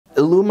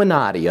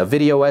Illuminaughtii, a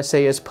video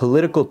essayist,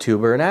 political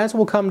tuber, and as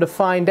we'll come to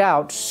find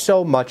out,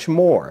 so much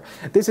more.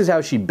 This is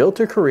how she built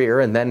her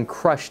career and then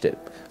crushed it.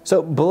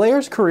 So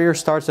Blair's career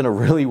starts in a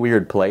really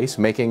weird place,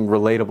 making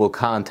relatable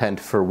content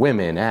for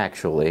women,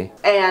 actually.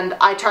 And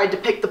I tried to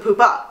pick the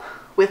poop up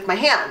with my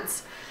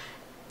hands.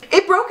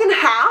 It broke in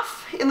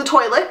half in the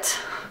toilet.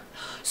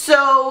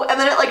 So, and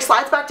then it like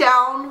slides back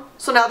down.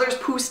 So now there's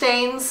poo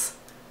stains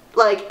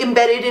like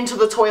embedded into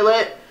the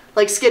toilet,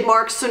 like skid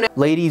marks. So now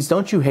ladies,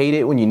 don't you hate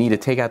it when you need to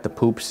take out the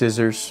poop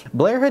scissors?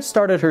 Blair had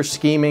started her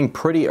scheming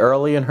pretty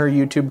early in her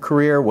YouTube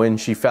career when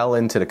she fell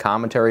into the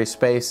commentary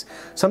space.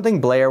 Something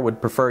Blair would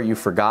prefer you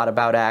forgot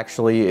about,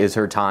 actually, is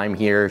her time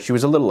here. She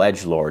was a little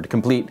edgelord,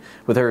 complete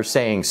with her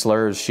saying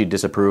slurs she'd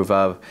disapprove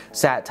of,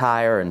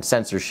 satire and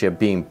censorship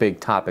being big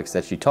topics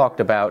that she talked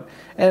about,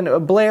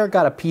 and Blair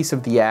got a piece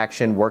of the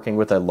action working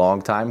with a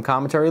longtime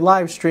commentary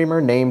live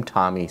streamer named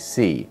Tommy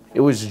C.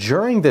 It was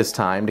during this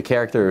time the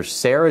character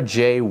Sarah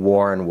J.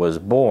 Warren was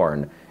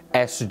born,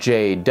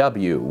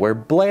 SJW, where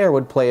Blair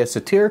would play a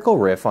satirical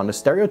riff on the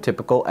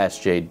stereotypical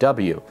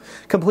SJW,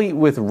 complete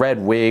with red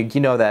wig,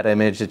 you know that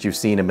image that you've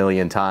seen a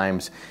million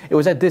times. It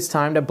was at this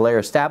time that Blair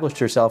established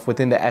herself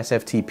within the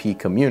SFTP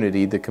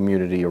community, the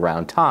community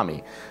around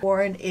Tommy.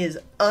 Warren is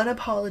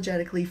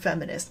unapologetically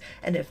feminist,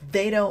 and if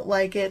they don't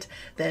like it,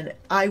 then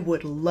I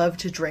would love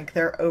to drink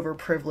their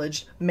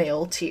overprivileged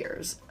male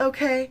tears,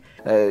 okay?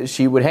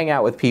 She would hang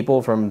out with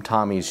people from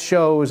Tommy's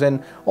shows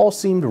and all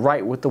seemed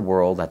right with the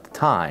world at the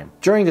time.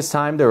 During this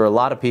time, there were a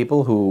lot of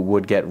people who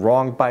would get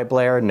wronged by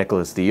Blair,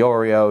 Nicholas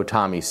Diorio,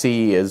 Tommy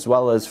C, as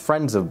well as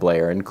friends of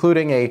Blair,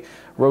 including a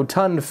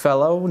rotund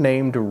fellow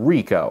named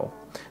Rico.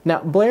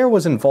 Now, Blair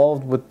was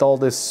involved with all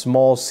this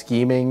small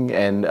scheming,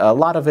 and a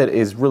lot of it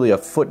is really a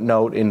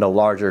footnote in the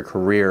larger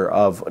career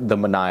of the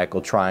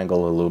maniacal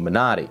triangle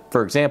Illuminati.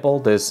 For example,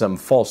 there's some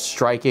false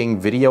striking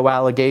video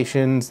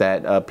allegations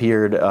that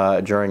appeared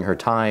during her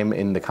time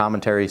in the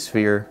commentary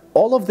sphere.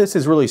 All of this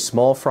is really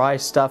small fry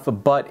stuff,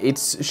 but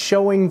it's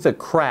showing the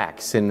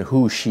cracks in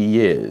who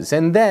she is.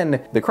 And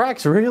then the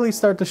cracks really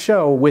start to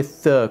show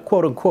with the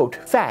quote-unquote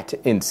fat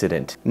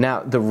incident.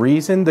 Now, the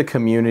reason the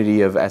community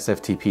of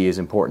SFTP is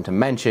important to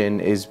mention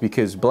is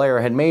because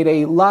Blair had made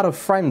a lot of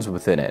friends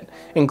within it,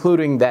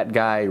 including that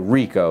guy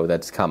Rico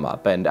that's come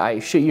up. And I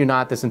shit you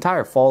not, this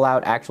entire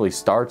fallout actually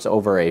starts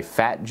over a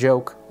fat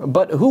joke.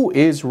 But who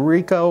is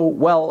Rico?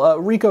 Well,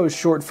 Rico is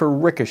short for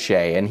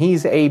Ricochet, and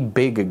he's a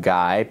big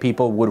guy.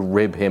 People would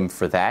rib him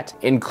for that,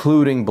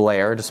 including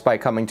Blair,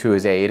 despite coming to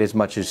his aid as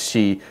much as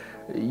she,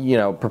 you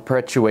know,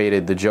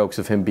 perpetuated the jokes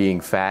of him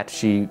being fat.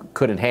 She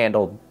couldn't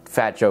handle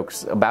fat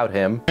jokes about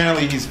him.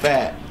 Apparently he's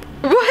fat.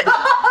 What?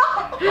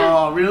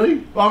 Oh,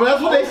 really? Oh,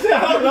 that's what they said.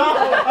 I don't know.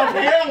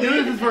 Apparently.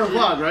 This is for a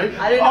vlog, right?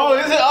 I didn't know. Oh,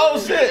 is it? Oh,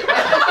 shit.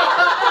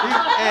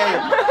 Hey,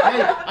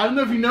 I don't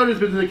know if you noticed,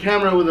 but there's a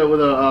camera with a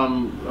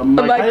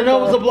mic. I didn't know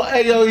it was a vlog.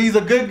 Hey, yo, he's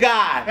a good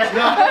guy. Cut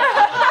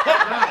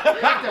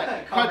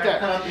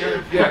that.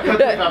 Yeah, cut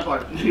that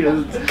part.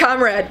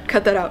 Comrade,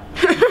 cut that out.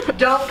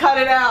 Don't cut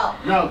it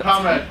out. No,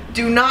 comrade.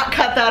 Do not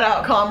cut that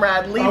out,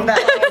 comrade. Leave that.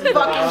 It's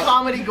fucking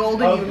comedy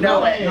gold and you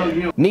know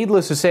it.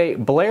 Needless to say,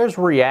 Blair's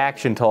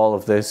reaction to all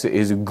of this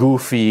is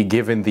goofy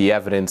given the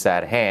evidence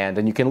at hand,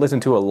 and you can listen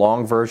to a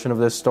long version of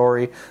this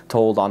story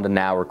told on the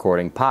Now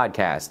Recording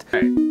podcast.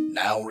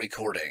 Now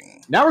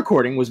Recording. Now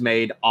Recording was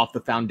made off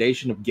the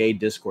foundation of gay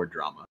Discord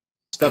drama.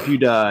 Stuff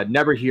you'd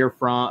never hear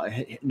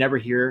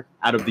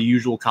out of the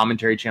usual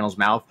commentary channel's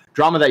mouth.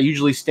 Drama that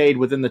usually stayed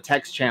within the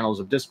text channels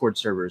of Discord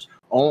servers,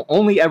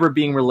 only ever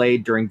being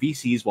relayed during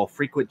VCs while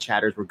frequent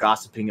chatters were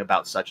gossiping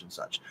about such and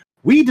such.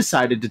 We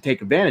decided to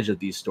take advantage of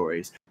these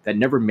stories that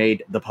never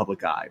made the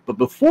public eye. But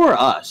before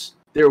us,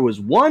 there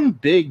was one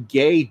big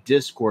gay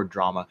Discord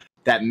drama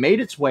that made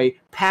its way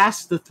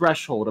past the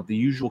threshold of the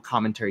usual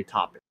commentary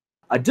topic.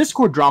 A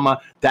Discord drama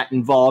that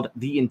involved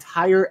the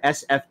entire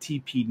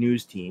SFTP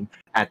news team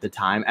at the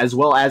time, as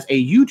well as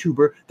a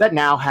YouTuber that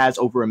now has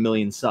over 1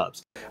 million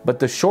subs. But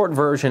the short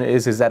version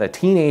is that a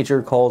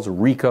teenager calls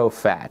Rico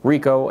fat.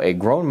 Rico, a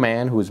grown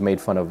man who has made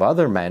fun of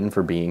other men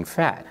for being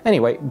fat.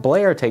 Anyway,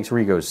 Blair takes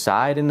Rico's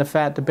side in the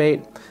fat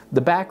debate.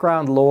 The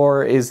background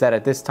lore is that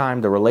at this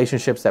time, the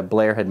relationships that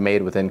Blair had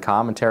made within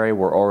commentary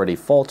were already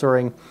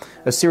faltering.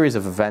 A series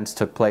of events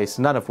took place,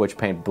 none of which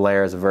paint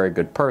Blair as a very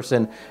good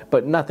person,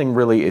 but nothing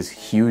really is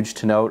huge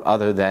to note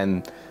other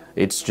than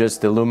it's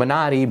just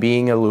Illuminati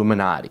being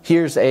Illuminati.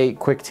 Here's a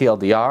quick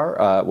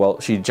TLDR. Well,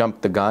 she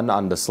jumped the gun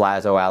on the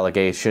Slazo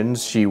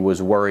allegations. She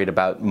was worried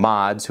about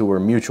mods who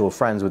were mutual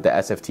friends with the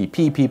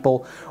SFTP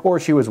people, or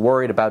she was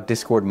worried about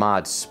Discord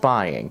mods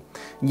spying.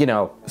 You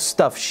know,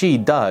 stuff she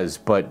does,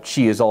 but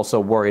she is also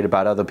worried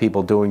about other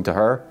people doing to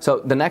her. So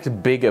the next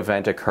big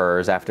event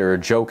occurs after a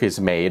joke is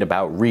made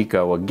about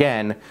Rico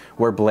again,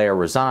 where Blair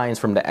resigns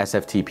from the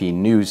SFTP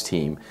news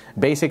team.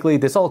 Basically,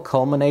 this all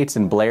culminates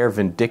in Blair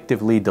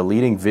vindictively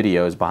deleting videos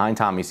behind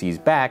Tommy C's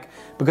back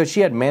because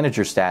she had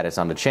manager status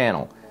on the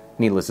channel.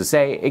 Needless to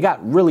say, it got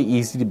really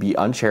easy to be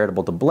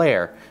uncharitable to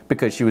Blair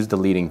because she was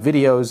deleting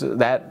videos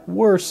that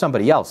were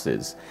somebody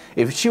else's.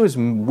 If she was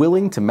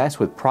willing to mess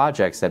with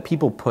projects that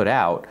people put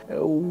out,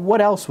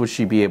 what else would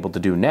she be able to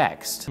do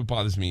next? What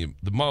bothers me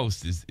the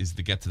most is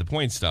the get to the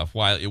point stuff.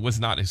 While it was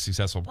not a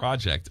successful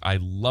project, I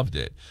loved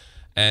it.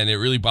 And it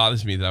really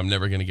bothers me that I'm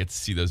never going to get to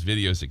see those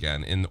videos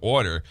again in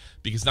order,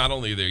 because not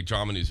only are they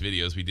drama news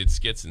videos, we did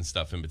skits and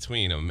stuff in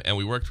between them, and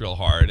we worked real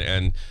hard.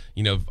 And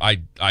you know,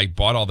 I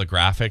bought all the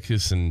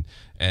graphics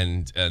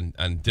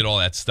and did all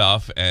that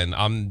stuff,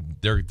 and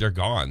they're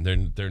gone.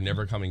 They're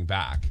never coming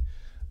back.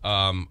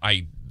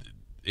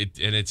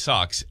 It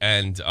sucks.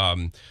 And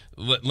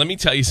let me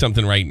tell you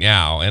something right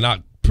now, and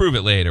I'll prove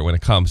it later when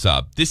it comes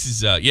up. This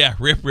is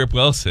Rip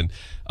Wilson.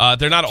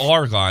 They're not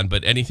all gone,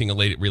 but anything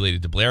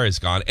related to Blair is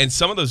gone. And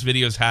some of those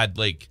videos had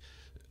like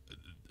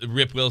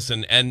Rip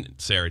Wilson and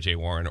Sarah J.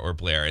 Warren or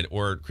Blair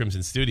or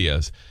Crimson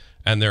Studios,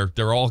 and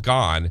they're all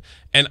gone.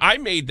 And I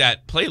made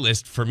that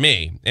playlist for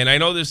me. And I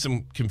know there's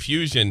some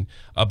confusion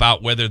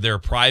about whether they're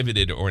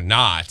privated or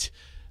not.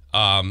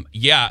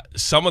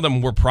 Some of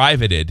them were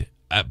privated.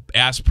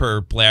 As per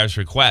Blair's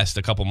request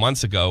a couple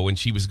months ago when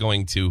she was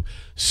going to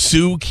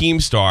sue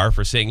Keemstar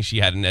for saying she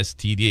had an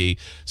STD.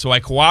 So I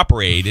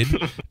cooperated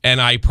and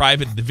I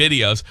privated the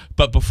videos.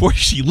 But before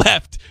she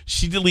left,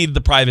 she deleted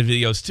the private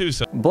videos too.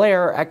 So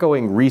Blair,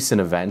 echoing recent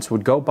events,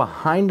 would go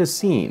behind the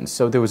scenes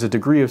so there was a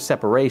degree of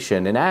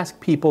separation and ask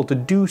people to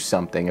do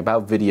something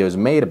about videos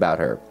made about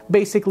her.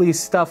 Basically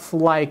stuff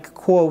like,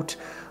 quote,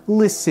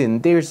 "Listen,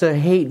 there's a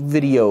hate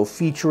video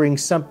featuring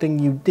something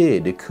you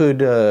did.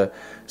 Could,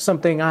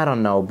 something, I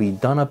don't know, be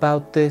done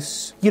about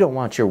this? You don't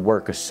want your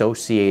work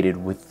associated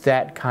with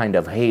that kind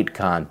of hate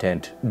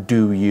content,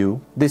 do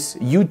you?" This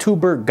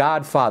YouTuber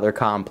godfather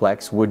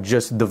complex would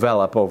just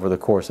develop over the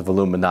course of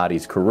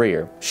iilluminaughtii's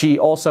career. She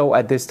also,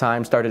 at this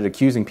time, started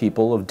accusing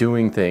people of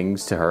doing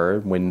things to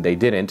her when they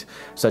didn't,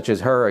 such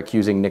as her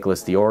accusing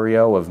Nicholas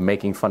Diorio of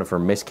making fun of her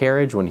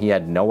miscarriage when he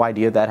had no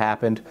idea that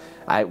happened.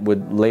 I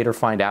would later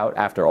find out,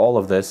 after all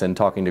of this and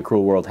talking to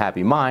Cruel World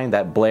Happy Mind,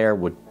 that Blair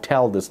would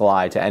tell this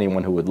lie to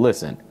anyone who would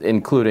listen,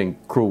 including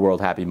Cruel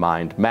World Happy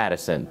Mind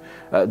Madison.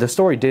 The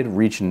story did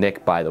reach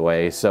Nick, by the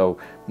way, so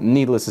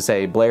needless to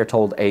say, Blair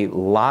told a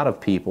lot of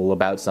people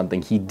about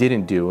something he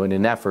didn't do in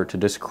an effort to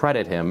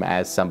discredit him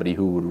as somebody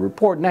who would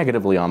report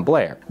negatively on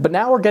Blair. But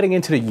now we're getting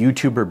into the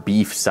YouTuber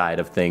beef side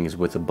of things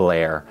with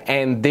Blair,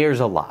 and there's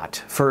a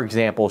lot. For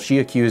example, she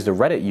accused a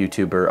Reddit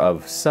YouTuber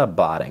of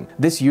subbotting.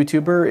 This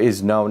YouTuber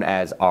is known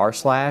as r/.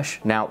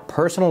 Now,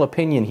 personal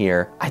opinion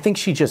here, I think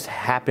she just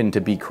happened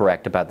to be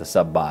correct about the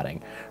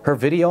subbotting. Her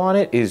video on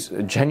it is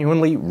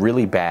genuinely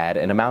really bad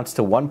and amounts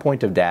to one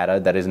point of data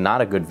that is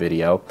not a good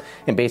video,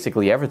 and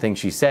basically everything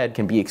she said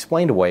can be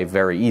explained away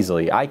very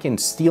easily. I can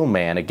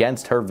steelman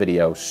against her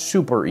video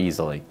super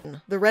easily.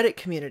 The Reddit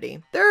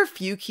community. There are a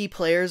few key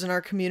players in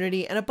our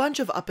community and a bunch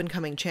of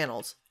up-and-coming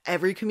channels.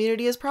 Every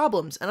community has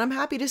problems, and I'm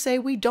happy to say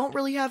we don't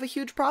really have a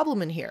huge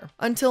problem in here.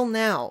 Until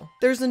now.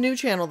 There's a new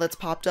channel that's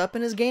popped up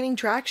and is gaining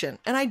traction,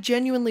 and I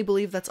genuinely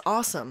believe that's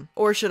awesome.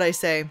 Or should I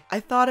say,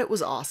 I thought it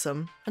was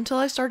awesome, until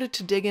I started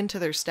to dig into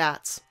their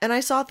stats. And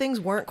I saw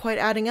things weren't quite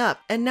adding up,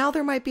 and now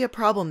there might be a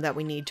problem that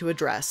we need to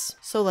address.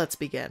 So let's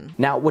begin.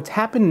 Now, what's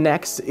happened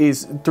next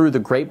is through the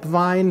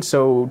grapevine,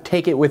 so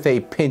take it with a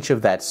pinch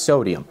of that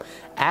sodium.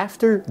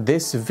 After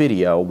this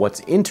video,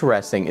 what's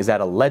interesting is that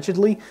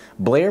allegedly,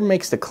 Blair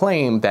makes the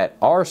claim that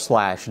r/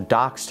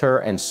 doxed her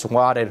and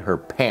swatted her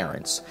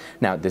parents.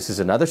 Now, this is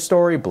another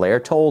story Blair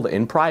told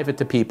in private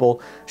to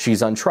people.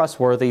 She's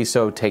untrustworthy,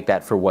 so take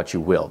that for what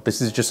you will.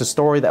 This is just a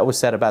story that was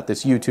said about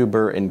this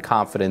YouTuber in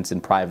confidence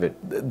in private.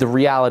 The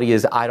reality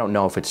is, I don't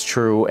know if it's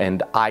true,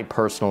 and I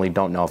personally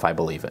don't know if I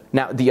believe it.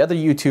 Now, the other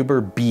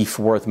YouTuber beef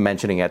worth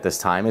mentioning at this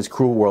time is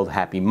Cruel World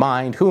Happy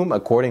Mind, whom,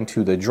 according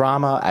to the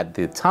drama at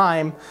the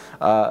time,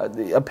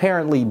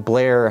 apparently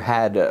Blair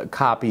had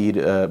copied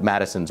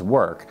Madison's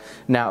work.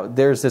 Now,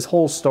 there's this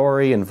whole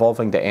story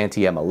involving the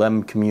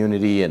anti-MLM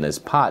community and this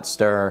pot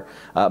stir.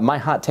 My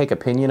hot take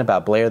opinion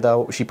about Blair,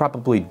 though, she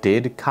probably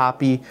did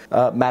copy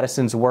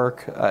Madison's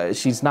work.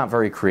 She's not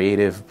very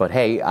creative, but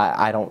hey,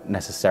 I don't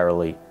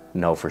necessarily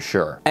know for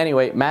sure.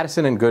 Anyway,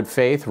 Madison in good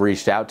faith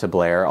reached out to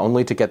Blair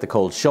only to get the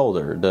cold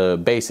shoulder. The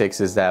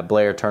basics is that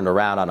Blair turned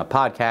around on a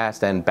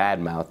podcast and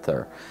badmouthed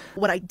her.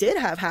 What I did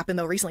have happen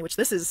though recently, which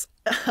this is,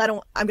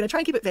 I'm going to try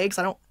and keep it vague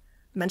so I don't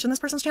mention this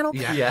person's channel.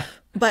 Yeah.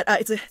 But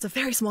it's a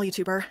very small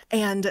YouTuber,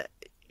 and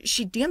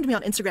she DM'd me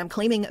on Instagram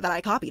claiming that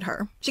I copied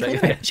her. She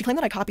claimed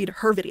that I copied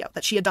her video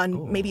that she had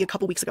done maybe a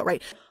couple weeks ago,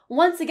 right?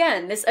 Once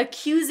again, this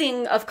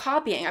accusing of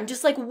copying. I'm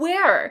just like,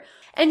 where?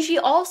 And she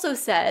also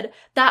said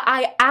that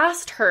I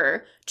asked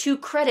her to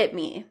credit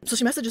me. So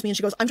she messages me and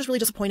she goes, "I'm just really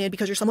disappointed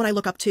because you're someone I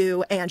look up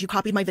to and you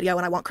copied my video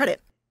and I want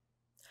credit."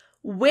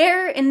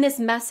 Where in this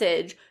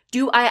message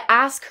do I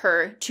ask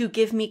her to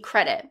give me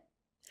credit?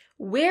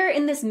 Where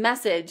in this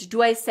message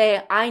do I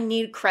say I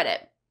need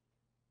credit?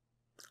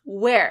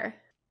 Where?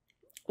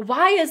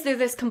 Why is there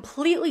this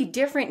completely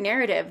different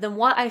narrative than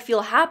what I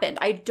feel happened?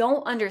 I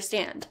don't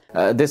understand.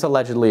 This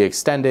allegedly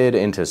extended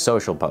into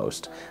social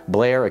post.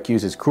 Blair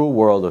accuses Cruel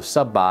World of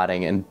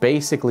subbotting and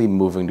basically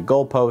moving the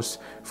goalposts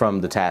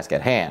from the task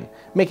at hand,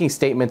 making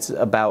statements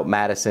about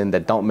Madison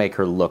that don't make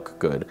her look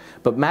good.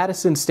 But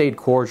Madison stayed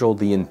cordial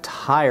the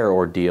entire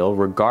ordeal,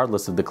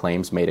 regardless of the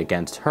claims made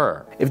against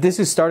her. If this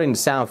is starting to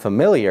sound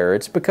familiar,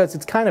 it's because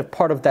it's kind of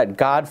part of that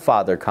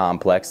Godfather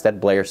complex that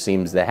Blair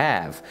seems to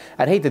have.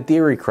 I'd hate to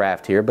theory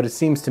craft here, but it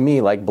seems to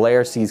me like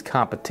Blair sees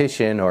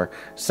competition or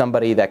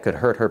somebody that could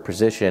hurt her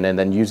position and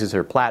then uses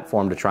her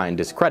platform to try and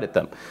discredit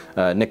them.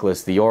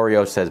 Nicholas the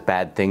Oreo says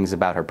bad things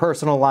about her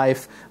personal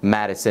life.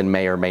 Madison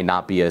may or may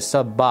not be a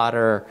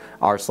sub-botter.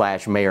 r/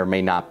 may or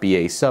may not be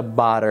a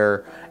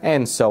sub-botter,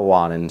 and so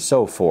on and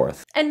so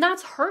forth. And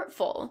that's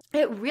hurtful.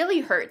 It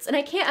really hurts. And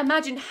I can't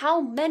imagine how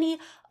many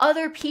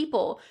other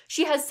people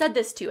she has said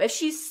this to. If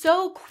she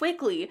so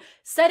quickly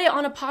said it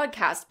on a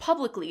podcast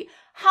publicly,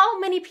 how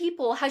many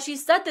people has she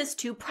said this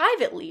to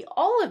privately?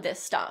 All of this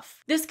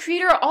stuff. This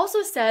creator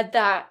also said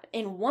that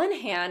in one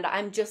hand,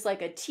 I'm just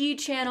like a tea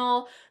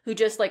channel who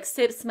just like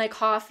sips my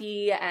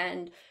coffee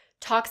and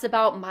talks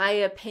about my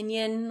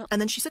opinion.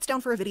 And then she sits down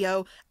for a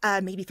video,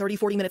 maybe 30,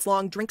 40 minutes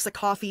long, drinks a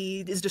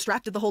coffee, is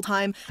distracted the whole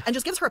time, and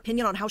just gives her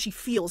opinion on how she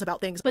feels about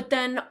things. But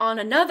then on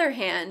another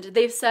hand,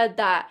 they've said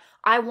that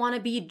I want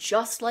to be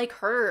just like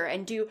her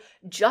and do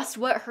just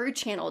what her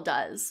channel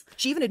does.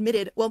 She even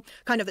admitted, well,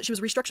 kind of that she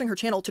was restructuring her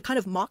channel to kind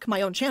of mock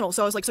my own channel.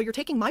 So I was like, so you're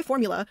taking my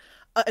formula,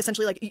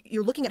 essentially, like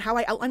you're looking at how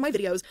I outline my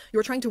videos,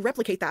 you're trying to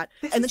replicate that.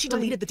 And then she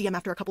deleted the DM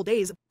after a couple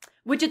days.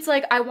 Which it's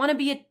like, I want to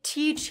be a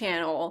tea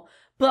channel,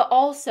 but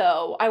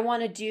also I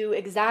want to do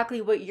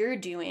exactly what you're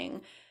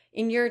doing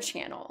in your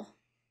channel.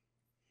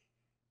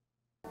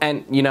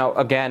 And, you know,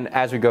 again,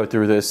 as we go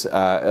through this,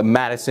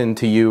 Madison,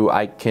 to you,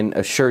 I can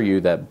assure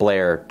you that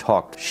Blair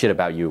talked shit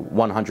about you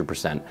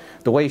 100%.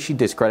 The way she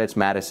discredits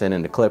Madison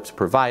in the clips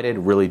provided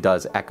really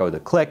does echo the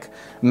click.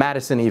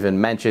 Madison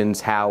even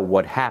mentions how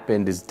what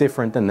happened is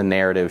different than the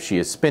narrative she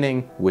is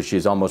spinning, which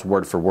is almost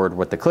word for word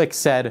what the click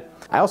said.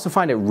 I also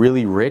find it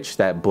really rich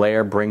that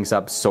Blair brings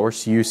up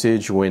source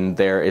usage when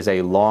there is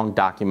a long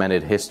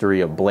documented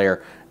history of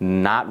Blair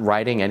not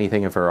writing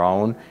anything of her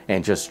own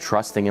and just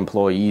trusting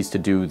employees to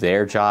do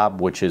their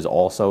job, which has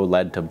also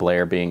led to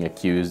Blair being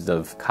accused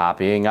of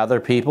copying other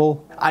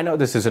people. I know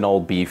this is an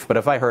old beef, but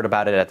if I heard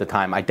about it at the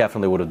time, I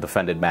definitely would have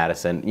defended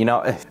Madison. You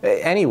know,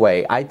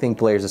 anyway, I think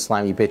Blair's a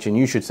slimy bitch and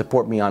you should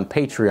support me on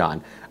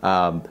Patreon.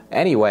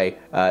 Anyway,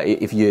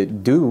 if you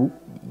do,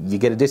 you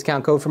get a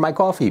discount code for my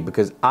coffee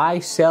because I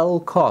sell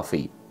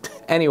coffee.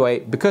 Anyway,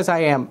 because I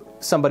am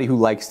somebody who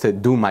likes to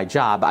do my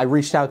job, I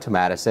reached out to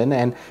Madison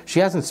and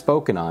she hasn't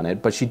spoken on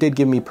it, but she did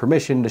give me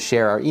permission to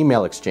share our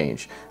email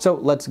exchange. So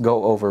let's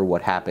go over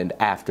what happened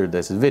after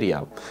this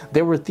video.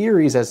 There were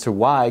theories as to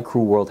why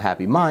Cruel World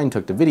Happy Mind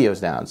took the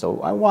videos down, so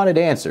I wanted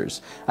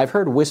answers. I've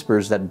heard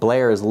whispers that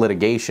Blair is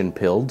litigation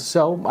pilled,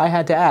 so I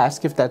had to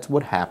ask if that's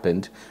what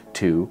happened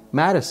to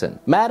Madison.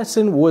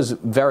 Madison was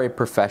very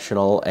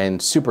professional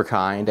and super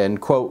kind and,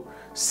 quote,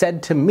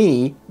 said to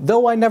me,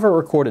 though I never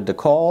recorded the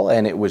call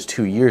and it was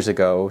 2 years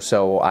ago,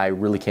 so I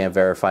really can't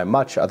verify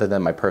much other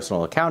than my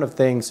personal account of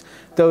things,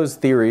 those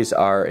theories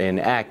are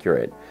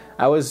inaccurate.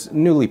 I was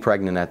newly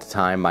pregnant at the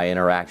time my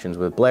interactions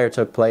with Blair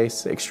took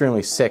place,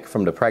 extremely sick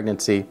from the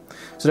pregnancy,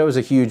 so that was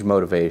a huge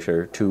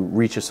motivator to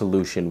reach a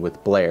solution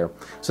with Blair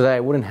so that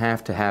I wouldn't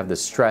have to have the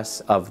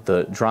stress of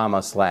the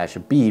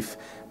drama/beef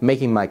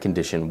making my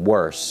condition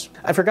worse.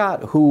 I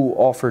forgot who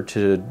offered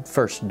to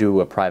first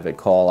do a private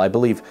call. I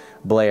believe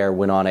Blair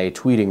went on a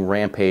tweeting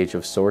rampage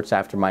of sorts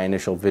after my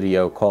initial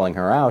video calling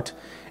her out,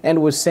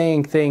 and was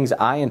saying things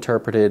I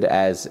interpreted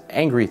as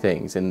angry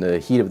things in the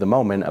heat of the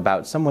moment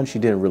about someone she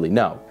didn't really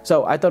know.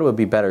 So I thought it would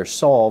be better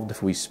solved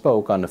if we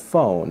spoke on the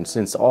phone,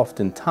 since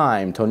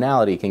oftentimes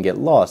tonality can get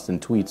lost in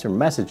tweets or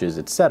messages,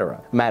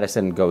 etc.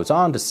 Madison goes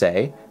on to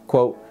say,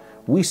 quote,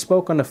 we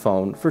spoke on the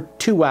phone for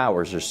 2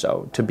 hours or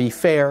so. To be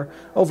fair,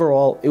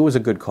 overall, it was a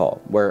good call,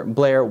 where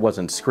Blair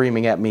wasn't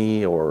screaming at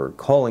me or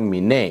calling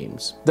me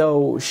names,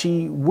 though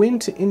she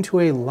went into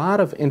a lot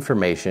of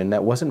information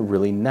that wasn't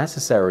really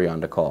necessary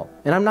on the call,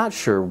 and I'm not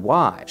sure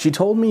why. She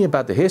told me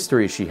about the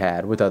history she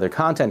had with other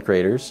content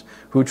creators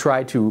who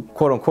tried to,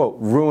 quote-unquote,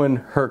 ruin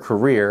her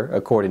career,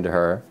 according to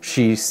her.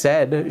 She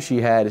said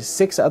she had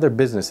 6 other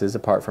businesses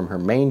apart from her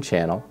main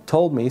channel,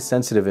 told me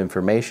sensitive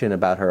information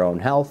about her own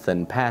health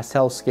and past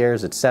health scares,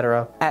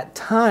 etc. At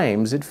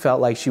times, it felt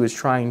like she was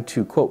trying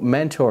to, quote,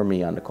 mentor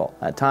me on the call.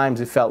 At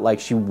times, it felt like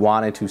she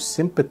wanted to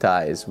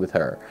sympathize with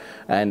her.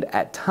 And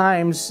at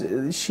times,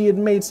 she had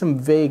made some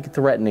vague,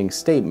 threatening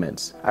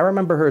statements. I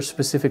remember her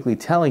specifically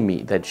telling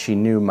me that she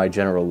knew my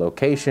general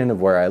location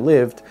of where I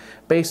lived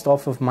based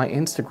off of my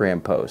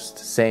Instagram post,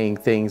 saying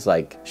things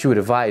like she would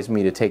advise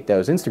me to take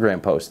those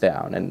Instagram posts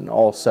down, and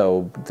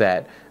also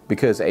that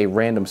because a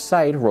random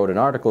site wrote an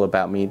article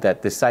about me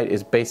that this site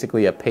is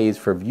basically a pays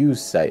for views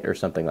site or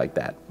something like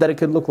that. That it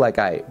could look like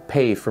I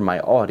pay for my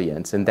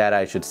audience and that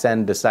I should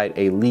send the site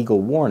a legal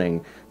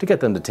warning to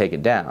get them to take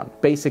it down.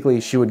 Basically,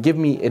 she would give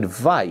me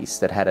advice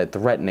that had a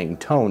threatening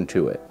tone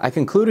to it. I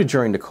concluded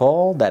during the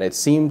call that it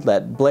seemed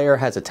that Blair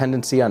has a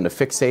tendency to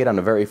fixate on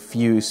a very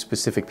few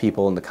specific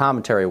people in the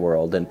commentary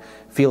world and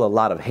feel a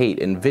lot of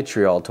hate and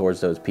vitriol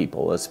towards those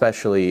people,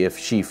 especially if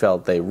she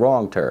felt they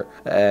wronged her,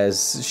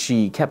 as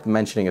she kept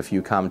mentioning a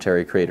few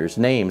commentary creators'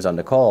 names on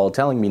the call,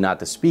 telling me not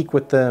to speak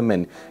with them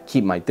and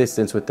keep my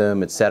distance with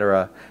them,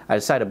 etc. I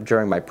decided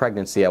during my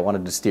pregnancy I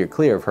wanted to steer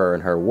clear of her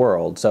and her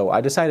world, so I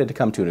decided to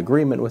come to an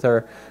agreement with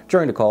her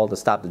during the call to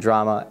stop the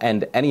drama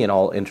and any and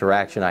all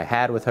interaction I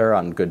had with her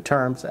on good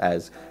terms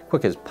as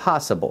quick as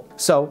possible.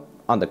 So,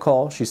 on the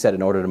call, she said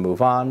in order to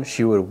move on,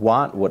 she would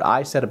want what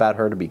I said about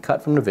her to be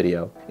cut from the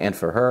video and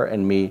for her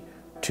and me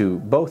to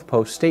both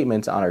post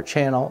statements on our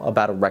channel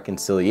about a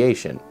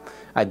reconciliation.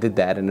 I did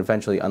that and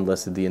eventually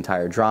unlisted the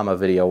entire drama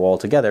video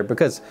altogether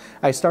because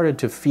I started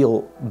to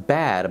feel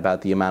bad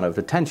about the amount of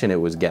attention it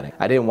was getting.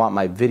 I didn't want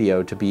my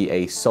video to be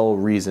a sole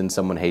reason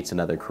someone hates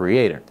another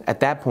creator. At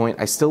that point,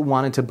 I still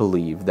wanted to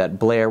believe that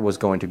Blair was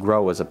going to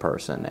grow as a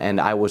person, and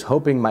I was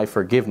hoping my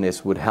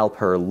forgiveness would help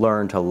her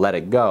learn to let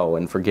it go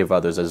and forgive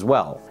others as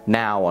well.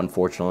 Now,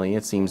 unfortunately,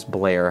 it seems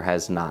Blair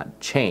has not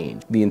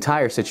changed. The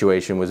entire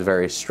situation was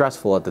very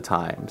stressful at the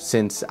time,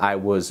 since I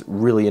was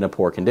really in a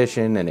poor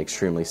condition and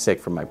extremely sick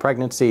from my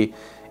pregnancy.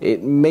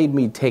 It made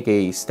me take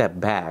a step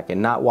back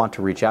and not want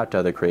to reach out to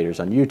other creators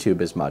on YouTube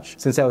as much,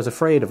 since I was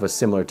afraid of a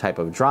similar type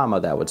of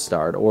drama that would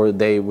start, or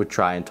they would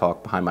try and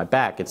talk behind my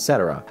back,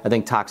 etc. I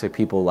think toxic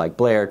people like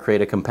Blair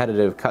create a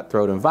competitive,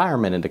 cutthroat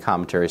environment into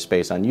commentary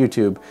space on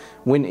YouTube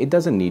when it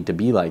doesn't need to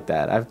be like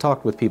that. I've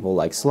talked with people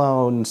like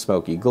Sloan,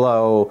 Smokey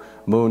Glow,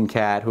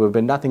 Mooncat, who have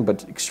been nothing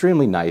but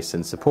extremely nice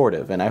and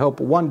supportive, and I hope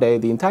one day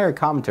the entire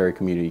commentary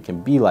community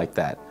can be like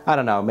that. I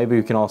don't know, maybe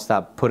we can all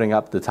stop putting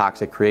up the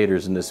toxic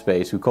creators in this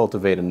space who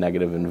cultivate a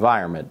negative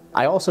environment.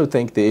 I also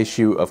think the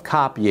issue of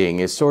copying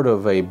is sort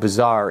of a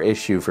bizarre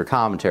issue for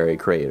commentary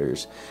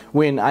creators.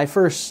 When I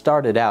first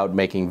started out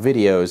making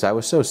videos, I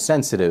was so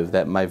sensitive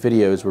that my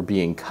videos were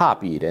being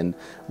copied, and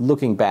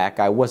looking back,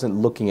 I wasn't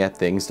looking at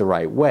things the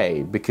right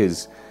way,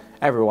 because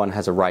everyone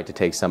has a right to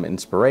take some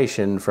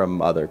inspiration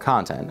from other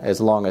content.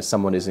 As long as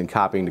someone isn't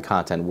copying the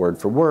content word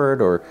for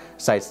word or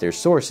cites their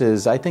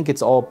sources, I think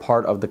it's all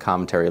part of the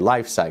commentary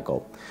life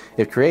cycle.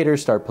 If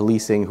creators start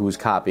policing who's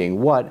copying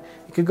what,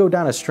 it could go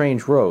down a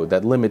strange road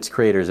that limits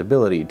creators'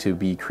 ability to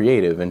be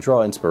creative and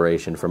draw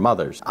inspiration from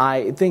others.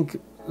 I think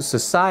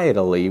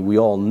societally, we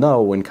all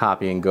know when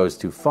copying goes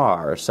too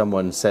far.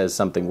 Someone says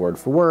something word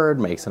for word,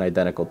 makes an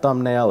identical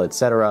thumbnail,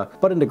 etc.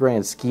 But in the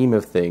grand scheme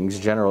of things,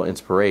 general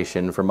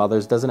inspiration from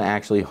others doesn't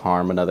actually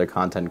harm another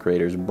content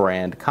creator's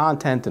brand,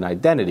 content, and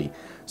identity.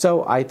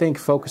 So I think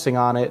focusing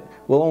on it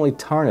will only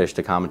tarnish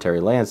the commentary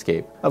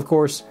landscape. Of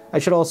course, I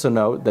should also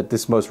note that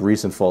this most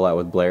recent fallout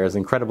with Blair is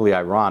incredibly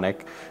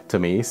ironic to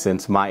me,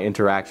 since my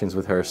interactions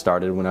with her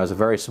started when I was a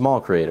very small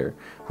creator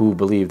who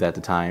believed at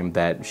the time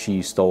that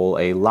she stole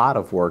a lot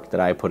of work that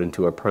I put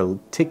into a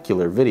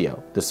particular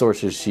video. The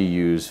sources she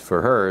used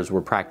for hers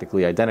were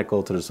practically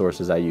identical to the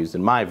sources I used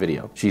in my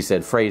video. She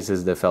said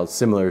phrases that felt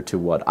similar to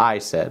what I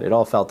said. It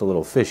all felt a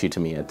little fishy to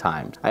me at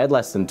times. I had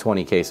less than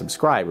 20k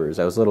subscribers.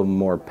 I was a little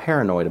more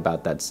paranoid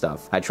about that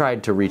stuff. I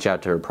tried to reach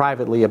out to her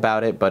privately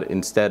about it, but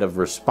instead of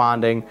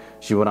responding,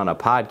 she went on a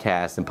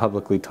podcast and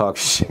publicly talked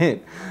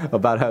shit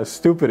about how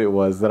stupid it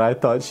was that I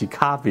thought she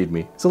copied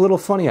me. It's a little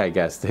funny, I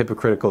guess, the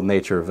hypocritical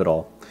nature of it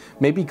all.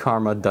 Maybe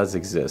karma does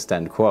exist,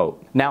 end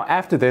quote. Now,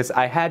 after this,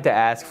 I had to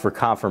ask for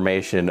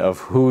confirmation of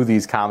who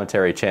these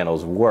commentary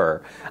channels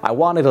were. I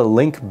wanted a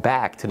link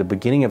back to the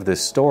beginning of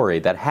this story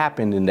that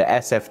happened in the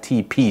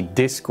SFTP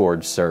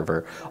Discord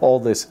server. All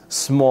this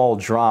small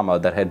drama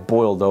that had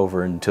boiled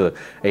over into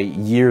a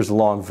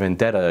years-long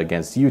vendetta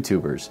against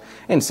YouTubers.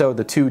 And so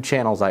the two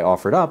channels I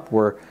offered up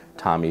were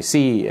Tommy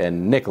C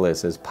and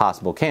Nicholas as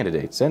possible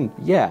candidates, and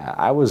yeah,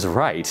 I was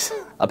right.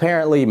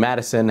 Apparently,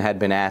 Madison had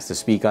been asked to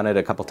speak on it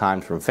a couple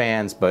times from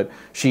fans, but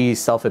she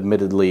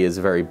self-admittedly is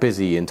very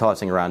busy in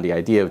tossing around the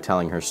idea of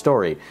telling her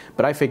story,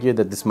 but I figured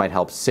that this might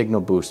help signal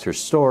boost her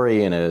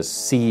story in a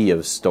sea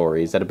of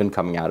stories that have been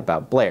coming out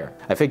about Blair.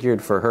 I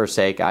figured for her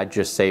sake, I'd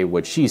just say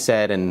what she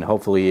said, and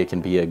hopefully it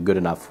can be a good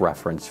enough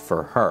reference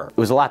for her. It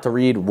was a lot to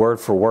read word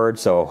for word,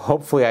 so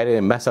hopefully I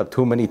didn't mess up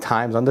too many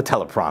times on the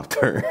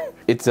teleprompter.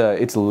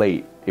 It's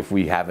late if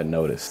we haven't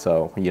noticed,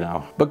 so, you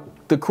know. But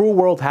the Cruel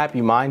World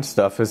Happy Mind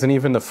stuff isn't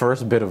even the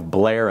first bit of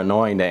Blair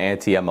annoying the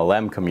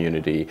anti-MLM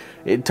community.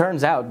 It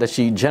turns out that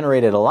she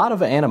generated a lot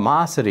of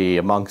animosity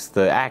amongst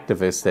the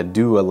activists that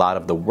do a lot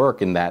of the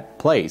work in that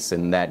place,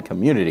 in that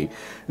community.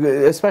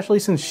 Especially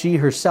since she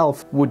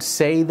herself would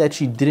say that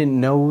she didn't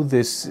know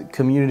this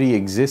community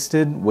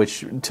existed,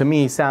 which to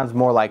me sounds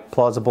more like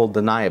plausible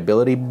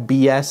deniability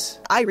BS.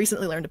 I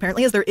recently learned,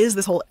 apparently, as there is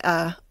this whole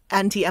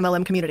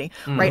anti-MLM community,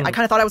 right? I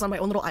kind of thought I was on my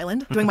own little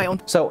island doing my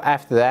own. So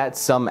after that,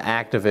 some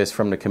activists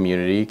from the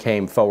community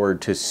came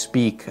forward to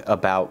speak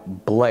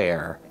about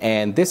Blair.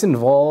 And this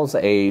involves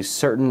a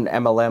certain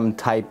MLM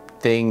type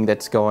thing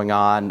that's going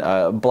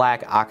on,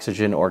 Black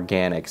Oxygen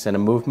Organics, and a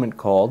movement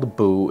called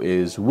Boo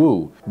is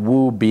Woo.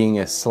 Woo being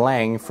a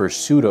slang for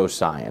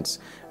pseudoscience.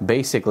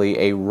 Basically,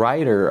 a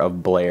writer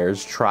of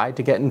Blair's tried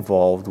to get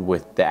involved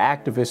with the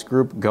activist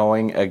group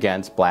going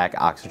against Black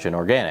Oxygen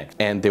Organics.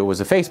 And there was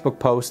a Facebook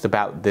post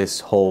about this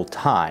whole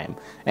time.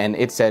 And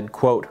it said,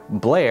 quote,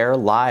 Blair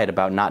lied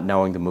about not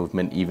knowing the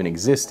movement even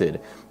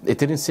existed. It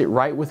didn't sit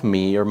right with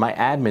me or my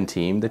admin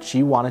team that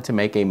she wanted to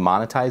make a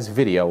monetized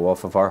video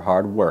off of our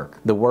hard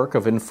work. The work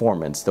of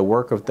informants, the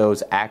work of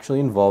those actually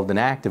involved in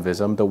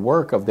activism, the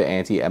work of the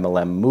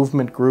anti-MLM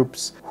movement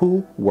groups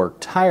who work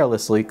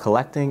tirelessly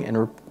collecting and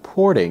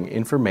reporting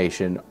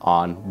information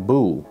on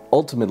Boo.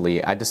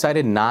 Ultimately, I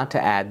decided not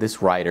to add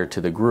this writer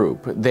to the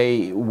group.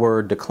 They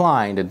were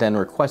declined and then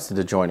requested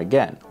to join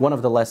again. One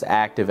of the less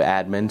active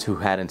admins who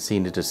hadn't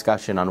seen the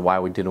discussion on why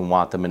we didn't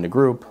want them in the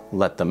group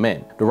let them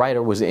in. The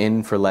writer was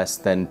in for less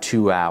than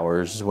 2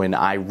 hours when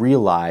I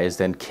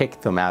realized and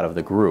kicked them out of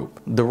the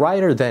group. The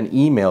writer then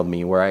emailed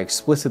me where I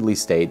explicitly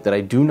state that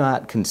I do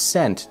not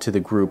consent to the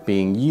group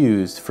being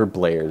used for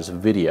Blair's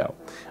video.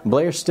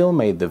 Blair still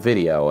made the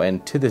video,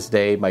 and to this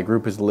day my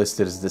group is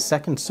listed as the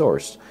second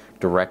source,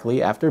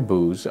 directly after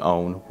Boo's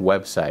own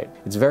website.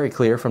 It's very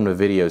clear from the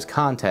video's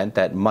content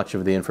that much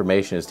of the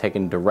information is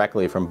taken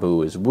directly from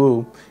Boo is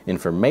Woo.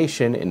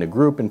 Information in the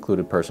group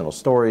included personal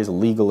stories,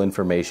 legal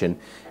information,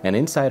 and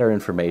insider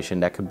information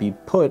that could be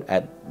put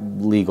at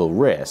legal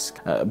risk.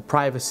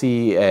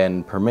 Privacy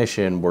and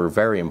permission were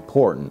very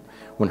important.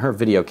 When her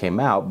video came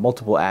out,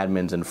 multiple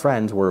admins and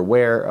friends were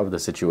aware of the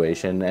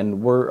situation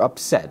and were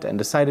upset and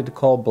decided to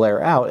call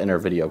Blair out in her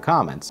video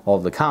comments. All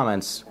of the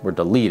comments were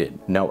deleted.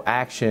 No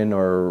action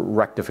or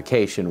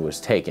rectification was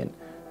taken.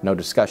 No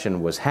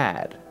discussion was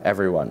had.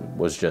 Everyone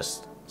was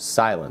just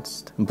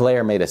silenced.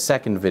 Blair made a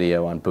second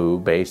video on Boo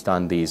based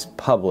on these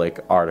public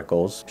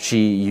articles.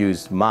 She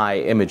used my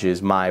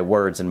images, my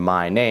words, and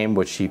my name,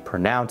 which she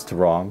pronounced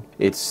wrong.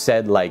 It's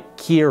said like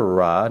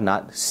Kira,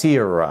 not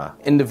Sierra,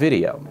 in the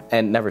video,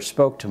 and never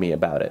spoke to me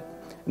about it.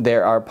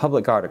 There are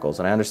public articles,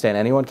 and I understand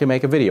anyone can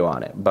make a video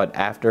on it, but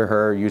after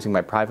her using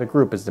my private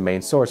group as the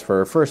main source for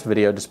her first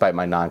video despite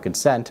my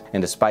non-consent,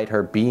 and despite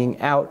her being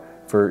out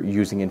for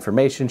using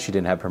information she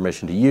didn't have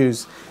permission to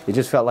use, it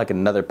just felt like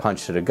another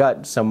punch to the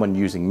gut, someone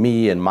using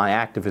me and my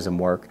activism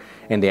work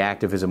and the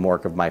activism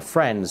work of my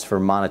friends for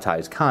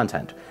monetized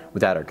content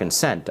without her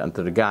consent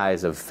under the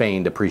guise of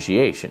feigned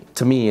appreciation.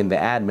 To me and the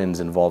admins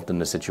involved in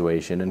the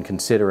situation, and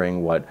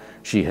considering what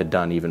she had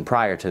done even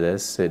prior to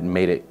this, it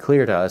made it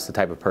clear to us the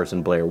type of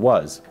person Blair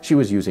was. She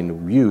was using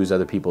to use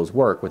other people's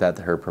work without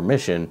her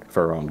permission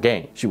for her own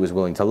gain. She was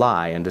willing to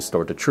lie and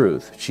distort the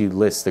truth. She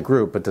lists the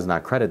group but does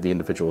not credit the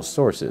individual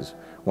sources.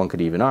 One could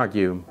even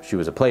argue she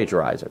was a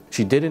plagiarizer.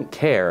 She didn't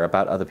care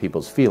about other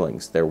people's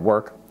feelings, their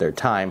work, their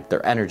time,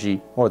 their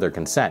energy, or their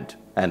consent.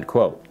 End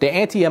quote. The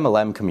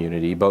anti-MLM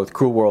community, both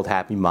Cruel World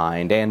Happy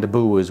Mind and the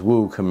Boo is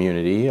Woo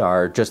community,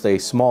 are just a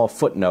small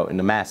footnote in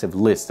the massive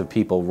list of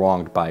people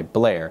wronged by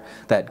Blair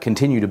that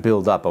continue to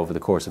build up over the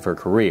course of her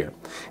career.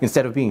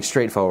 Instead of being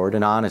straightforward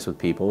and honest with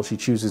people, she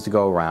chooses to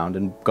go around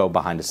and go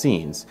behind the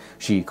scenes.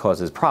 She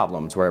causes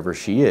problems wherever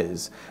she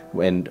is,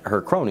 and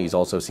her cronies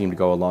also seem to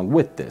go along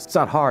with this. It's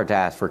not hard to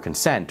ask for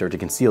consent or to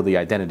conceal the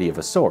identity of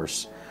a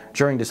source.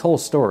 During this whole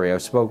story,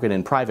 I've spoken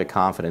in private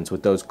confidence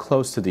with those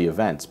close to the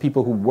events,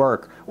 people who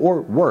work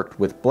or worked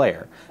with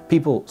Blair.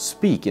 People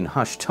speak in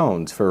hushed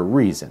tones for a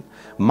reason.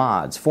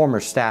 Mods, former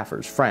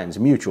staffers, friends,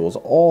 mutuals,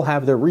 all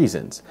have their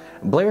reasons.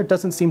 Blair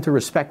doesn't seem to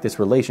respect this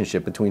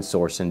relationship between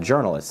source and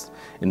journalist.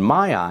 In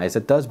my eyes,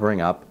 it does bring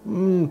up,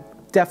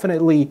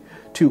 definitely,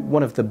 to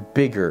one of the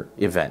bigger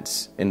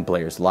events in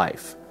Blair's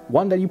life.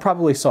 One that you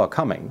probably saw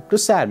coming, the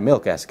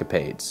Sadmilk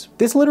escapades.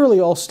 This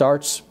literally all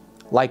starts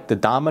like the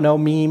domino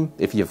meme,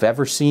 if you've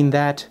ever seen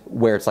that,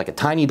 where it's like a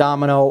tiny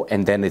domino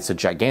and then it's a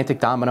gigantic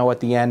domino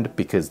at the end,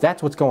 because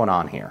that's what's going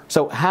on here.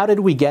 So how did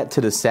we get to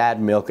the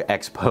Sadmilk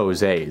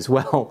exposés?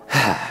 Well,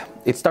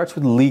 it starts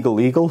with Legal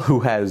Eagle,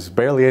 who has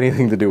barely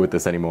anything to do with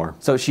this anymore.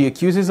 So she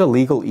accuses a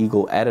Legal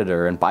Eagle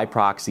editor and by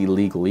proxy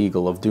Legal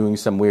Eagle of doing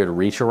some weird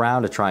reach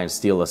around to try and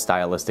steal a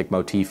stylistic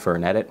motif for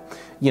an edit.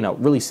 You know,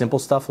 really simple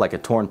stuff like a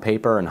torn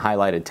paper and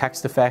highlighted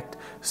text effect,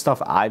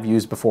 stuff I've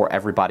used before,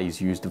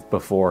 everybody's used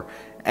before.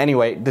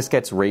 Anyway, this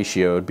gets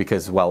ratioed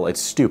because, well,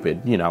 it's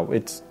stupid. You know,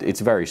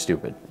 it's very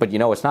stupid. But you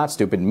know it's not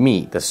stupid?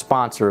 Me, the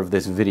sponsor of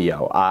this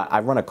video.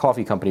 I run a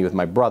coffee company with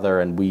my brother,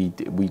 and we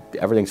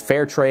everything's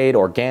fair trade,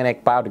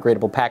 organic,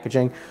 biodegradable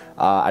packaging.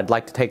 I'd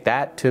like to take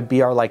that to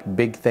be our like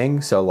big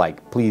thing. So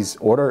like, please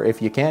order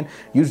if you can.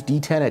 Use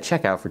D10 at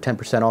checkout for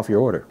 10% off your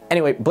order.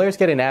 Anyway, Blair's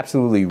getting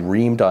absolutely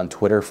reamed on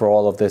Twitter for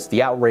all of this.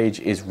 The outrage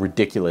is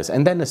ridiculous.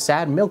 And then the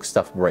Sadmilk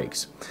stuff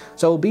breaks.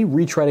 So it'll be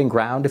retreading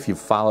ground if you've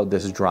followed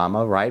this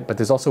drama, right? But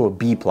there's also a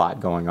B plot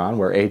going on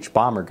where H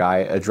Bomber Guy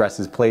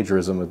addresses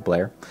plagiarism with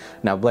Blair.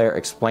 Now, Blair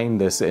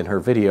explained this in her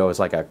video as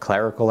like a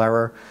clerical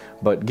error,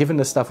 but given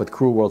the stuff with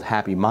Cruel World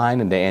Happy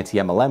Mind and the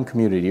anti-MLM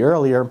community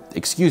earlier,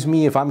 excuse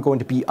me if I'm going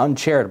to be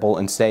uncharitable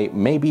and say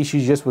maybe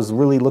she just was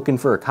really looking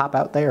for a cop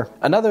out there.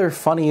 Another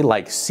funny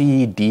like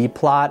C-D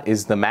plot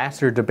is the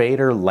master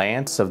debater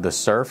Lance of the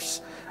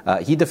Surfs.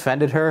 He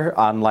defended her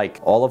on like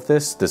all of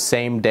this the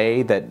same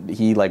day that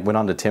he like went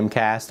on the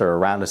Timcast or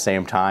around the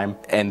same time.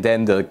 And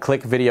then the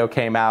Click video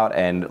came out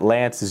and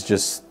Lance is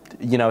just,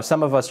 you know,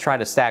 some of us try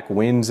to stack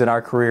wins in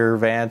our career,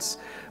 Vance.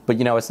 But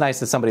you know, it's nice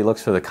that somebody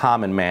looks for the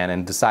common man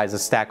and decides to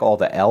stack all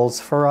the L's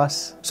for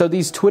us. So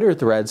these Twitter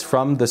threads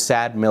from the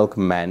Sadmilk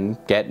men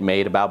get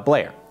made about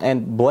Blair.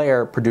 And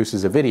Blair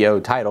produces a video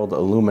titled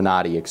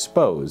Illuminaughtii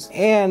Exposed.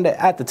 And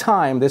at the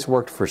time, this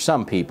worked for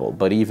some people.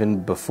 But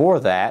even before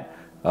that,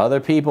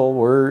 other people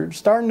were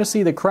starting to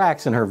see the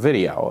cracks in her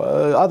video,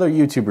 other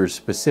YouTubers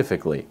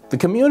specifically. The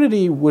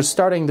community was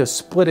starting to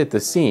split at the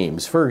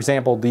seams. For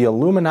example, the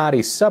Illuminaughtii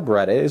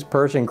subreddit is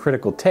purging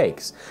critical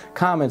takes.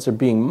 Comments are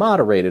being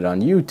moderated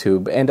on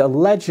YouTube, and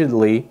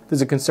allegedly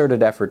there's a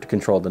concerted effort to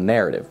control the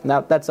narrative. Now,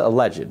 that's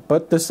alleged,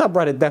 but the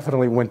subreddit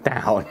definitely went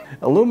down.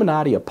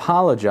 Illuminaughtii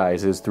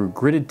apologizes through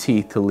gritted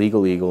teeth to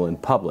Legal Eagle in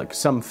public.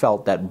 Some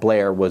felt that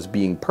Blair was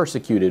being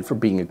persecuted for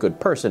being a good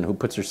person who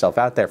puts herself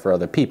out there for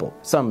other people.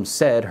 Some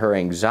said her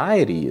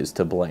anxiety is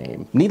to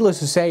blame. Needless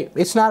to say,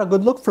 it's not a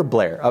good look for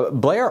Blair.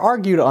 Blair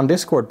argued on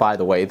Discord, by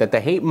the way, that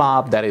the hate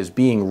mob that is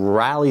being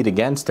rallied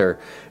against her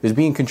is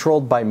being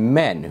controlled by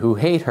men who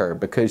hate her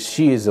because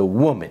she is a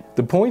woman.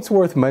 The points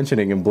worth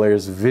mentioning in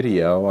Blair's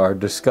video are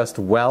discussed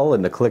well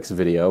in the Clicks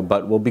video,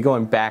 but we'll be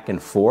going back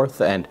and forth,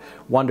 and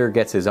Wonder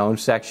gets his own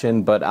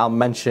section, but I'll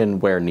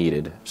mention where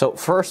needed. So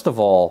first of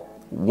all,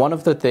 one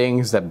of the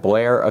things that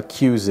Blair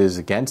accuses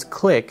against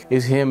Click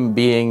is him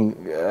being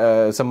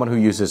someone who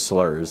uses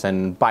slurs,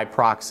 and by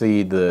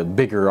proxy, the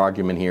bigger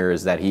argument here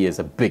is that he is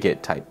a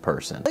bigot type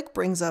person. Click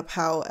brings up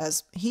how,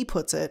 as he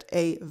puts it,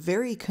 a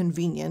very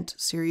convenient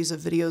series of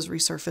videos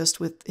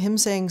resurfaced with him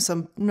saying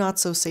some not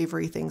so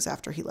savory things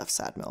after he left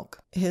Sadmilk.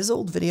 His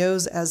old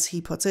videos, as he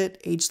puts it,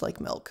 aged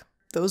like milk.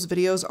 Those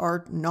videos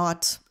are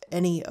not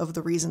any of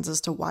the reasons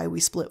as to why we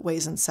split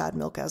ways in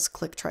Sadmilk, as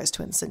Click tries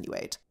to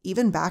insinuate.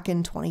 Even back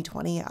in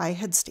 2020, I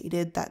had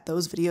stated that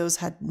those videos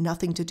had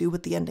nothing to do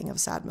with the ending of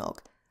Sadmilk.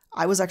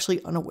 I was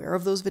actually unaware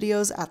of those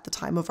videos at the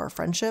time of our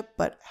friendship,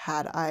 but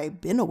had I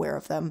been aware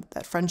of them,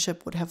 that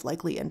friendship would have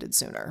likely ended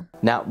sooner.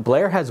 Now,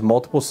 Blair has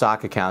multiple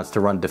sock accounts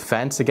to run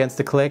defense against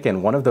the Click,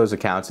 and one of those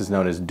accounts is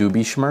known as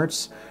Doobie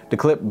Schmertz. The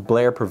clip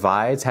Blair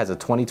provides has a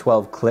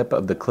 2012 clip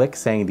of the Click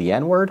saying the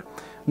N-word.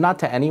 Not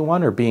to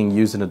anyone or being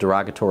used in a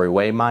derogatory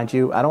way, mind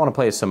you. I don't want to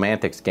play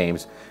semantics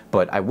games,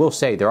 but I will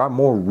say there are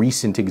more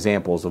recent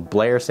examples of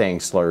Blair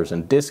saying slurs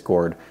in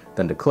Discord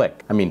than to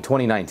Click. I mean,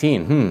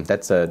 2019,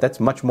 that's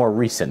much more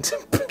recent.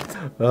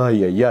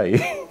 Ay, ay,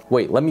 ay.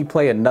 Wait, let me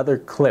play another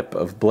clip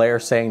of Blair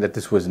saying that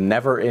this was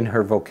never in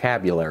her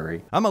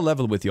vocabulary. I'm a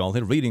level with y'all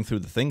here, reading through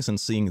the things and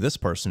seeing this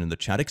person in the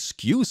chat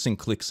excusing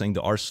Click saying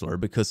the R slur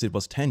because it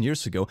was 10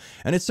 years ago,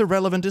 and it's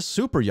irrelevant is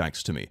super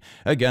yikes to me.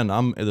 Again,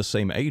 I'm the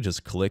same age as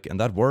Click, and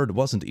that word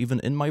wasn't even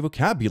in my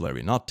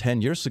vocabulary. Not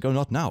 10 years ago,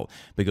 not now,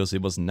 because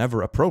it was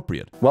never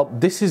appropriate. Well,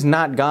 this has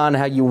not gone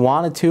how you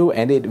wanted to,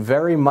 and it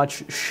very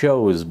much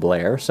shows,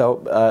 Blair.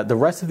 So the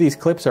rest of these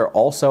clips are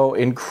also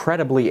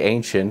incredibly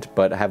ancient,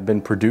 but have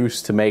been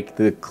produced to make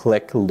the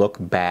Click look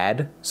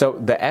bad. So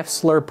the F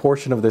slur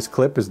portion of this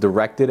clip is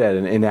directed at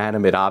an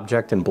inanimate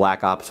object in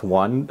Black Ops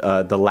 1.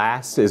 The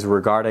last is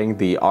regarding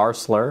the R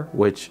slur,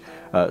 which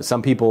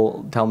some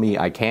people tell me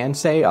I can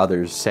say,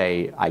 others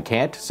say I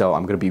can't. So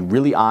I'm going to be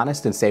really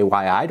honest and say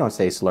why I don't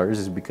say slurs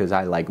is because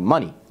I like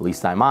money. At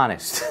least I'm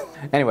honest.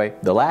 Anyway,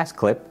 the last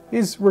clip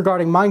is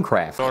regarding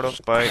Minecraft. Start off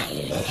by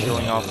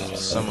killing off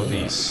some of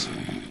these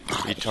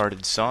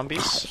retarded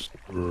zombies.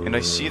 And I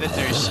see that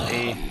there's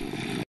a...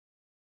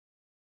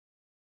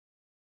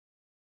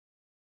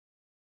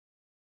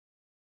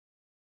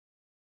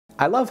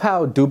 I love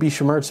how Doobie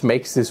Schmertz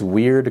makes this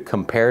weird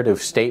comparative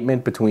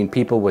statement between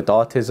people with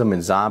autism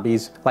and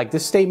zombies. Like,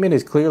 this statement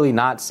is clearly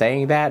not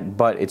saying that,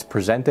 but it's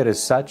presented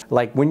as such.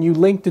 Like, when you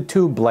link the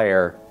two,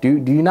 Blair,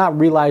 do you not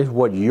realize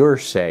what you're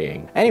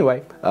saying?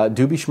 Anyway,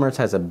 Doobie Schmertz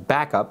has a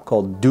backup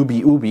called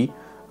Doobie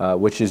Ooby,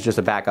 which is just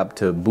a backup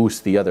to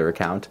boost the other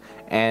account.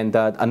 and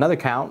another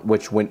account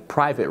which went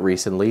private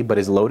recently but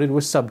is loaded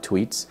with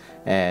subtweets,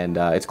 and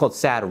it's called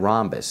Sad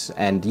Rhombus.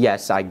 And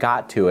yes, I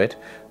got to it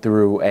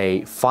through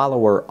a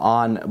follower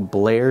on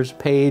Blair's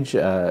page,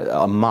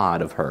 a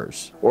mod of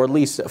hers, or at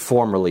least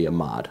formerly a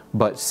mod.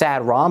 But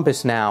Sad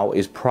Rhombus now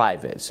is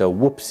private, so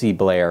whoopsie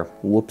Blair,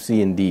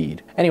 whoopsie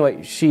indeed.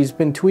 Anyway, she's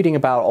been tweeting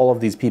about all of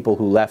these people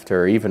who left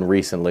her even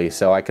recently,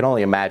 so I can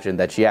only imagine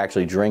that she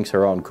actually drinks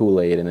her own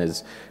Kool-Aid and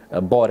is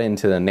bought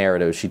into the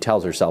narrative she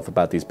tells herself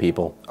about these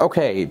people.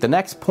 Okay, the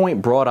next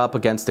point brought up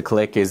against the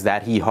clique is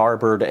that he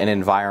harbored an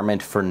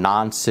environment for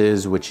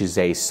nonces, which is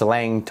a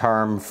slang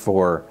term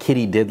for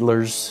kitty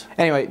diddlers.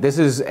 Anyway, this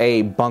is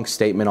a bunk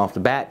statement off the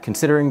bat,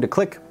 considering the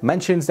clique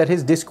mentions that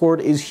his Discord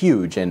is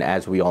huge, and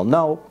as we all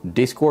know,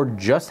 Discord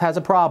just has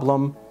a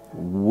problem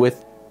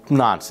with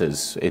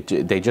nonsense.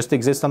 They just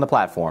exist on the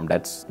platform.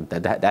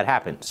 That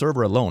happens.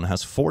 Server alone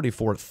has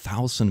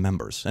 44,000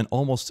 members and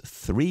almost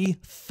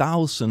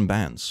 3,000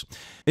 bans.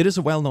 It is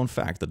a well-known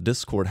fact that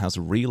Discord has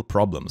real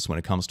problems when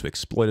it comes to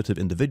exploitative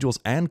individuals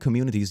and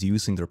communities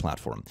using their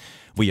platform.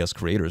 We as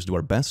creators do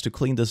our best to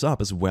clean this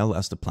up as well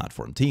as the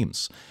platform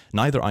teams.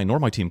 Neither I nor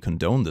my team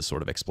condone this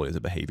sort of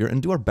exploitative behavior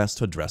and do our best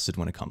to address it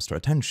when it comes to our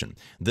attention.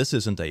 This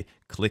isn't a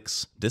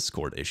clique's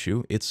Discord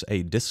issue, it's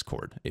a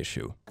Discord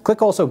issue.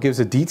 Clique also gives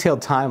a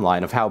detailed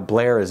timeline of how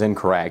Blair is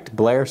incorrect.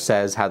 Blair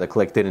says how the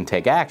clique didn't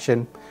take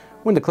action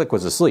when the clique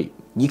was asleep.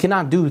 You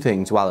cannot do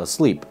things while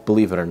asleep,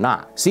 believe it or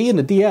not. See, in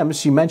the DMs,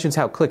 she mentions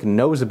how clique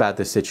knows about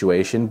this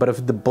situation, but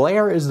if the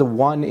Blair is the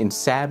one in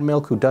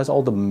Sadmilk who does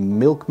all the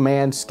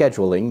milkman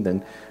scheduling,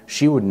 then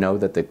she would know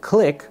that the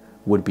clique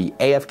would be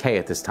AFK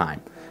at this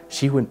time.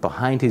 She went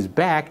behind his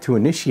back to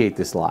initiate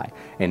this lie,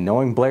 and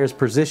knowing Blair's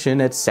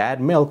position at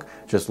Sadmilk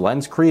just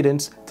lends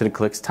credence to the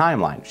clique's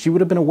timeline. She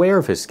would have been aware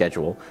of his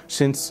schedule,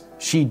 since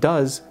she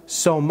does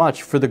so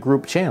much for the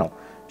group channel.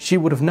 She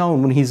would have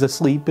known when he's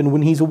asleep and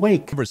when he's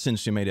awake. Ever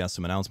since she made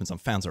some announcements, some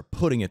fans are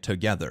putting it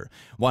together.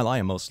 While I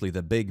am mostly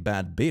the big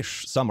bad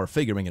bish, some are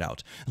figuring it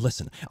out.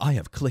 Listen, I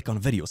have click on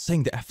video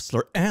saying the F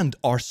slur and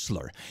R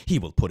slur. He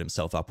will put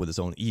himself up with his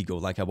own ego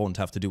like I won't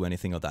have to do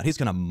anything of that. He's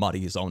gonna muddy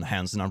his own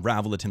hands and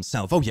unravel it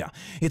himself. Oh yeah,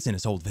 it's in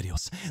his old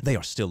videos. They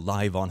are still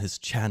live on his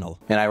channel.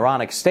 An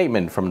ironic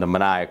statement from the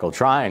maniacal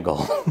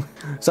triangle.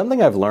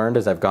 Something I've learned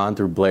as I've gone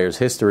through Blair's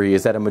history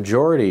is that a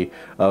majority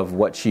of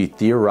what she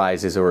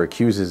theorizes or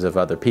accuses of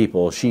other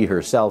people, she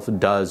herself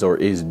does or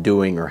is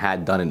doing or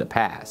had done in the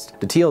past.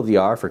 The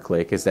TLDR for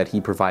Clique is that he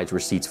provides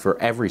receipts for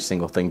every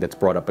single thing that's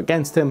brought up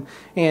against him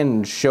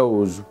and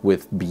shows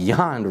with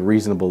beyond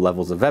reasonable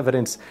levels of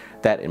evidence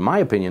that, in my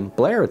opinion,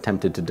 Blair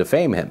attempted to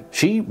defame him.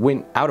 She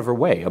went out of her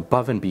way,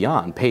 above and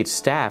beyond, paid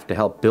staff to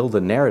help build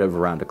a narrative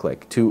around the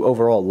Clique, to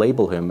overall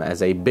label him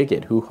as a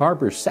bigot who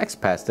harbors sex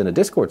pests in a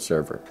Discord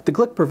server. The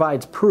Clique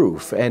provides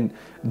proof and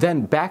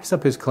then backs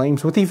up his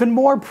claims with even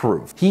more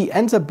proof. He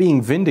ends up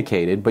being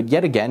vindicated, but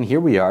yet again, here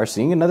we are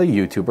seeing another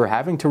YouTuber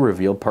having to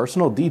reveal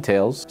personal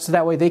details so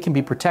that way they can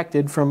be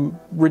protected from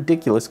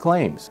ridiculous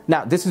claims.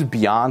 Now, this is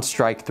beyond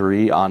strike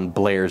 3 on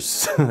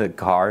Blair's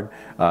card.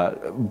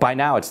 By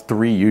now, it's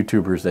 3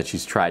 YouTubers that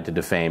she's tried to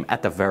defame,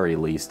 at the very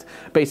least.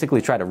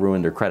 Basically try to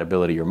ruin their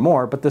credibility or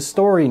more, but the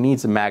story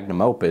needs a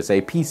magnum opus, a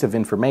piece of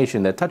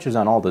information that touches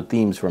on all the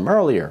themes from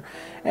earlier.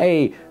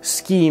 A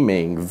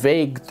scheming,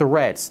 vague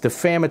threats,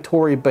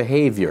 defamatory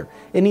behavior.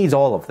 It needs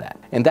all of that.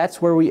 And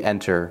that's where we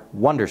enter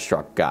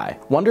Wonderstruck guy.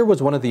 Wonder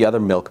was one of the other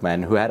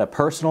milkmen who had a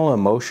personal,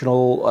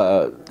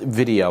 emotional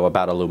video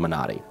about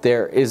Illuminaughtii.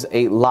 There is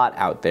a lot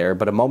out there,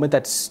 but a moment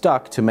that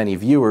stuck to many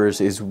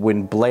viewers is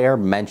when Blair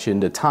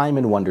mentioned a time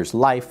in Wonder's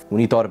life when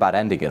he thought about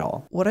ending it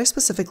all. What I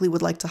specifically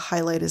would like to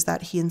highlight is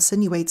that he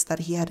insinuates that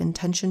he had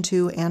intention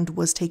to and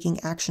was taking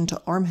action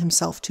to arm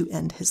himself to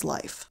end his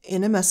life.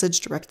 In a message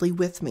directly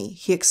with me,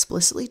 he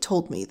explicitly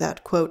told me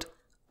that, quote,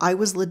 I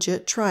was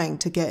legit trying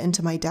to get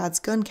into my dad's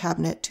gun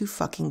cabinet to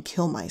fucking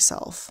kill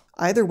myself.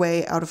 Either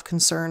way, out of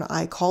concern,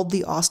 I called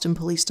the Austin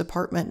Police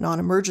Department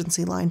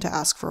non-emergency line to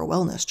ask for a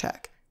wellness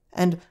check.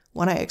 And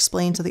when I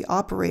explained to the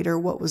operator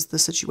what was the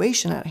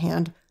situation at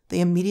hand, they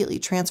immediately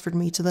transferred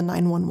me to the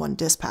 911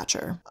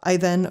 dispatcher. I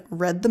then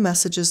read the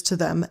messages to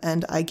them,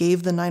 and I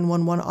gave the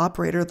 911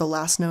 operator the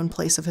last known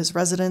place of his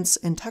residence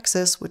in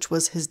Texas, which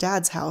was his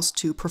dad's house,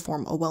 to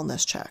perform a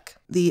wellness check.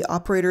 The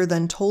operator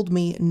then told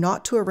me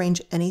not to arrange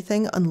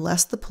anything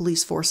unless the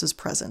police force is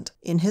present.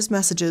 In his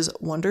messages,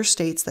 Wonder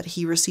states that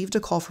he received a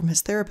call from his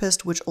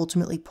therapist, which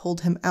ultimately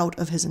pulled him out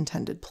of his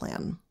intended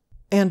plan.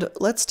 And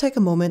let's take a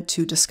moment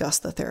to discuss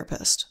the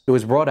therapist. It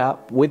was brought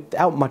up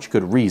without much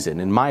good reason.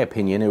 In my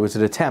opinion, it was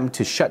an attempt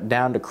to shut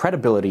down the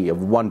credibility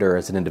of Wonder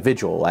as an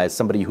individual, as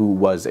somebody who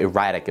was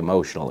erratic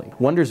emotionally.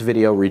 Wonder's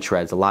video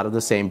retreads a lot of the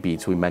same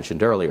beats we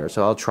mentioned earlier,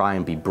 so I'll try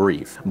and be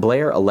brief.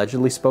 Blair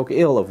allegedly spoke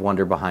ill of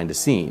Wonder behind the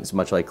scenes,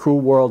 much like Cruel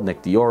World,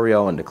 Nick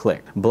Diorio, and the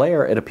Clique.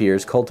 Blair, it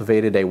appears,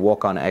 cultivated a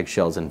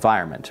walk-on-eggshells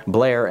environment.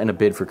 Blair, in a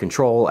bid for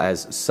control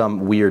as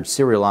some weird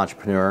serial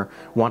entrepreneur,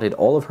 wanted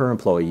all of her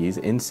employees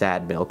in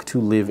Sadmilk to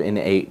live in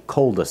a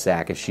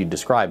cul-de-sac, as she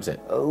describes it.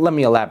 Let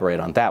me elaborate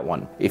on that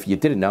one. If you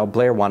didn't know,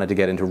 Blair wanted to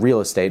get into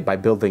real estate by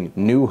building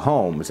new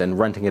homes and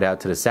renting it out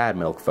to the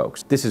Sadmilk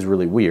folks. This is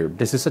really weird.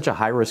 This is such a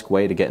high-risk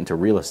way to get into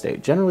real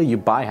estate. Generally, you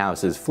buy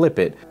houses, flip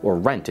it, or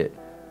rent it,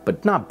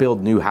 but not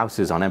build new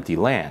houses on empty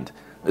land.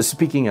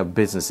 Speaking of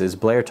businesses,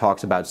 Blair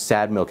talks about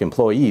Sadmilk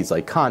employees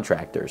like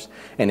contractors,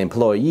 and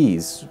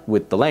employees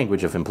with the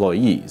language of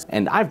employees.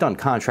 And I've done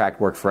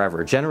contract work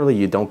forever. Generally,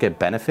 you don't get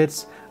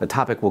benefits, a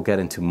topic we'll get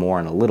into more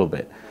in a little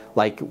bit.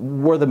 Like,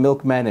 were the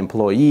milkmen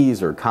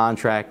employees or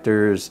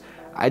contractors?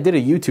 I did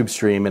a YouTube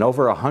stream and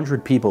over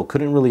 100 people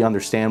couldn't really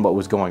understand what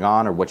was going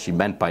on or what she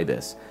meant by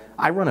this.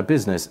 I run a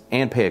business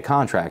and pay a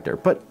contractor,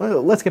 but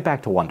let's get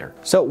back to Wonder.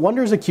 So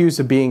Wonder's accused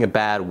of being a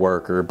bad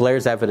worker.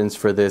 Blair's evidence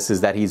for this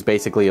is that he's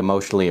basically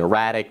emotionally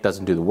erratic,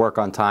 doesn't do the work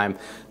on time.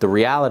 The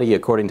reality,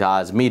 according to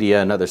Oz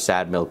Media, another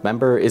Sadmilk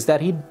member, is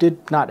that he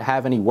did not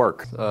have any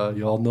work.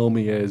 Y'all know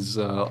me as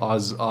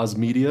Oz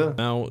Media.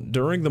 Now,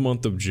 during the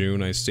month of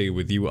June, I stayed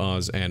with you,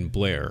 Oz, and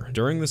Blair.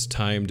 During this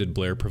time, did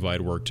Blair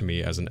provide work to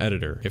me as an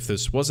editor? If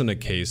this wasn't a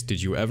case,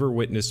 did you ever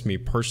witness me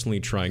personally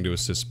trying to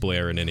assist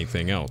Blair in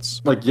anything else?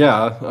 Like,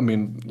 yeah, I mean,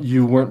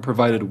 you weren't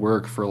provided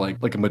work for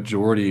like a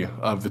majority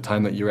of the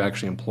time that you were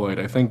actually employed.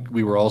 I think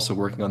we were also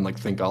working on like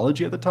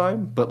Thinkology at the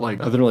time, but like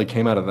nothing really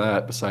came out of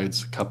that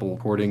besides a couple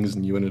recordings,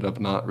 and you ended up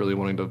not really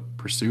wanting to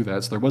pursue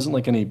that. So there wasn't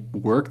like any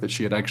work that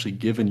she had actually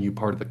given you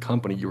part of the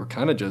company. You were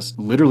kind of just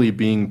literally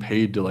being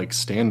paid to like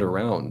stand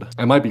around.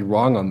 I might be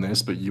wrong on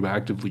this, but you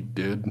actively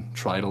did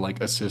try to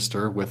like assist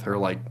her with her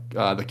like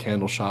the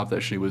candle shop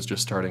that she was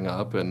just starting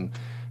up, and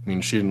I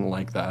mean, she didn't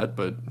like that,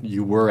 but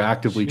you were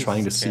actively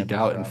trying to seek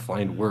out and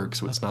find work,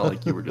 so it's not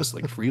like you were just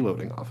like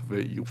freeloading off of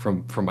it.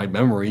 From my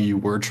memory, you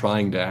were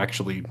trying to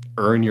actually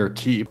earn your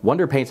keep.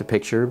 Wonder paints a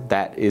picture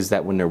that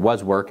when there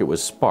was work, it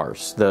was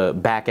sparse. The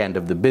back end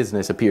of the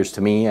business appears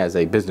to me, as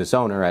a business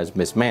owner, as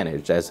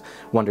mismanaged, as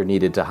Wonder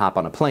needed to hop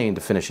on a plane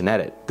to finish an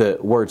edit. The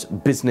words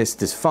business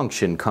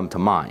dysfunction come to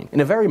mind.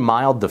 In a very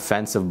mild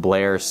defense of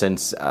Blair,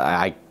 since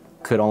I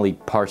could only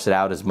parse it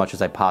out as much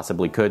as I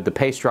possibly could. The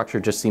pay structure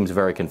just seems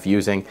very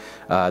confusing.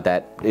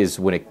 That is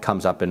when it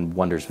comes up in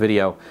Wonder's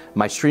video.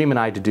 My stream and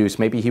I deduce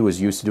maybe he was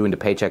used to doing the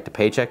paycheck to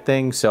paycheck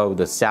thing, so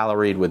the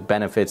salaried with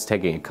benefits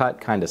taking a cut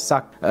kind of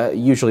sucked.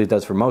 Usually it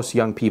does for most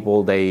young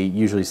people. They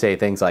usually say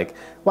things like,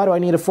 why do I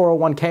need a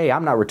 401k?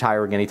 I'm not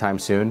retiring anytime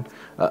soon.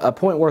 A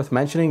point worth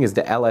mentioning is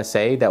the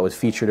LSA that was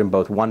featured in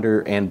both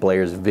Wonder and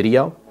Blair's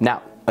video.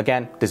 Now,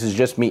 again, this is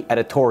just me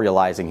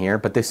editorializing here,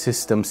 but this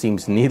system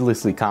seems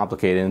needlessly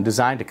complicated and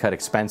designed to cut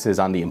expenses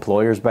on the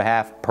employer's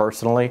behalf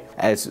personally,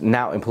 as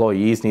now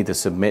employees need to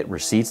submit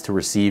receipts to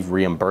receive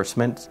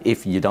reimbursement.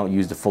 If you don't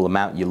use the full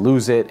amount, you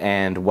lose it,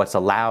 and what's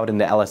allowed in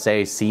the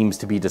LSA seems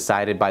to be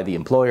decided by the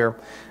employer,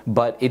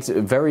 but it's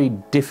very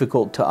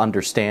difficult to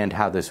understand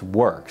how this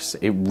works.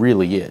 It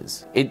really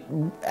is. It,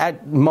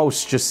 at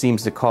most, just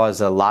seems to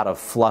cause a lot of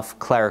fluff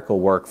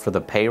clerical work for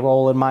the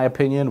payroll, in my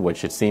opinion,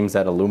 which it seems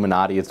that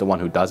Illuminaughtii is the one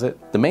who does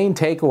it. The main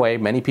takeaway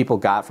many people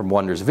got from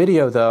Wonder's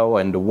video, though,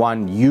 and the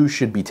one you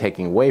should be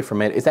taking away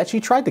from it, is that she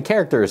tried to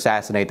character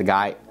assassinate the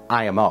guy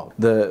IMO.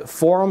 The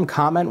forum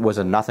comment was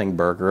a nothing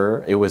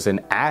burger. It was an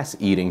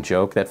ass-eating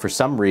joke that for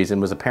some reason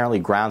was apparently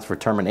grounds for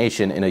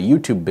termination in a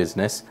YouTube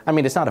business. I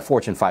mean, it's not a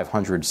Fortune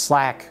 500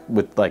 Slack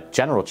with like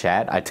general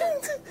chat.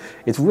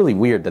 It's really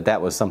weird that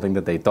that was something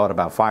that they thought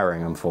about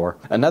firing him for.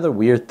 Another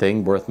weird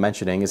thing worth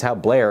mentioning is how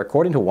Blair,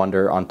 according to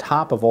Wonder, on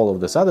top of all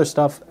of this other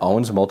stuff,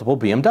 owns multiple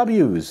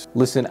BMWs.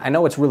 Listen, I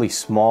know it's really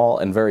small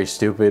and very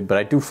stupid, but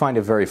I do find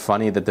it very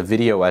funny that the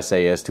video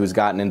essayist who's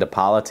gotten into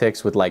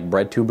politics with like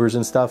bread tubers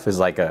and stuff is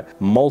like a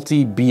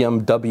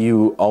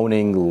multi-BMW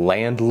owning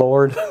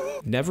landlord.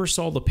 Never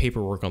saw the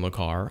paperwork on the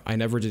car. I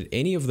never did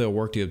any of the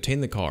work to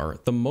obtain the car.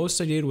 The most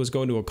I did was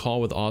go into a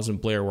call with Oz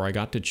and Blair where I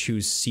got to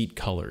choose seat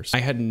colors. I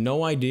had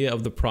no idea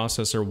of the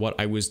process or what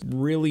I was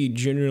really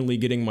genuinely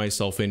getting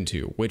myself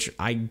into, which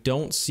I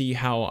don't see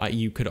how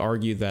you could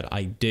argue that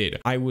I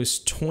did. I was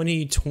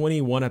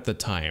 21 at the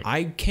time.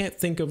 I can't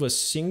think of a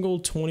single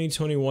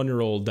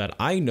 21-year-old that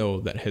I know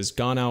that has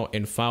gone out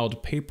and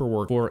filed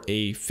paperwork for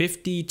a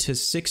 $50,000 to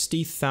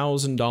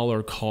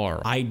 $60,000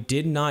 car. I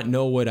did not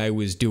know what I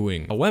was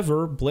doing. However,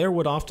 Blair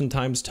would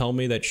oftentimes tell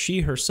me that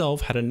she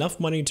herself had enough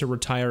money to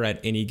retire at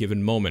any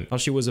given moment. While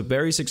she was a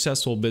very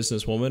successful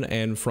businesswoman,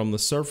 and from the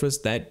surface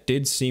that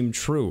did seem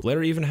true.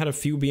 Blair even had a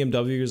few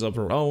BMWs of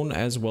her own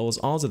as well as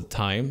Oz at the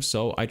time,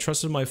 so I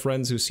trusted my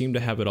friends who seemed to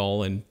have it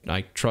all, and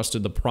I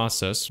trusted the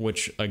process,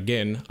 which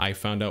again I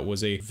found out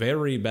was a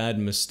very bad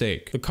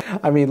mistake.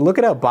 I mean, look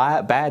at how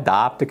bad the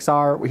optics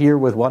are here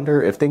with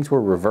Wonder. If things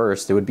were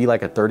reversed, it would be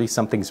like a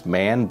 30-something's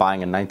man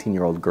buying a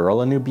 19-year-old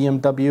girl a new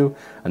BMW,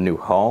 a new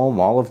home,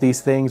 all of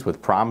these things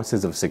with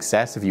promises of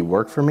success if you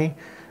work for me.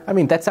 I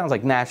mean, that sounds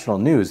like national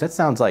news. That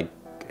sounds like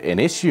an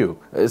issue.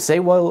 Say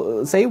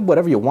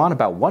whatever you want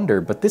about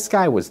Wonder, but this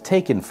guy was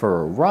taken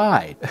for a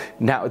ride.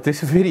 Now,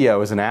 this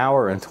video is an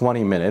hour and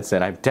 20 minutes,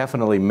 and I've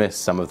definitely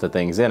missed some of the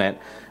things in it.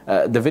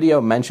 The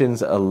video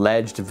mentions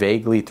alleged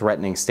vaguely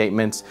threatening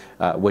statements,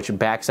 which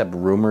backs up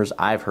rumors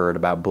I've heard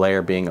about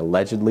Blair being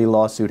allegedly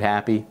lawsuit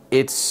happy.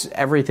 It's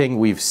everything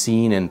we've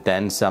seen and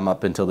then some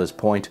up until this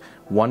point.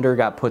 Wonder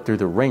got put through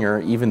the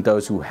ringer. Even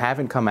those who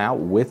haven't come out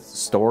with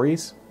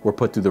stories were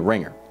put through the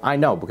ringer. I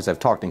know because I've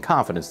talked in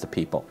confidence to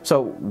people.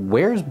 So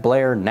where's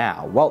Blair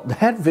now? Well,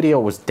 that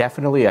video was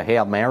definitely a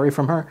Hail Mary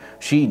from her.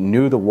 She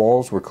knew the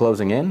walls were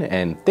closing in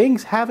and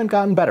things haven't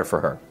gotten better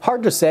for her.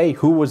 Hard to say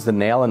who was the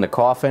nail in the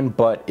coffin,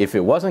 but if it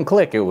wasn't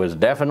Click, it was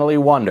definitely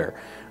Wonder.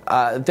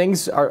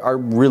 Things are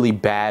really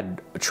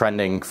bad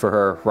trending for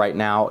her right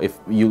now. If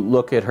you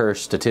look at her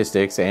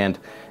statistics and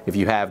if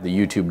you have the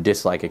YouTube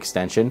dislike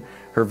extension,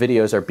 her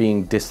videos are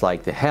being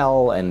disliked to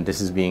hell, and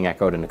this is being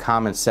echoed in the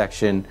comments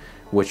section,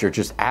 which are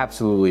just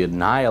absolutely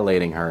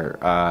annihilating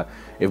her.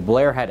 If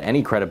Blair had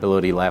any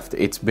credibility left,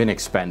 it's been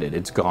expended.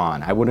 It's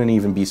gone. I wouldn't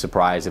even be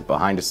surprised if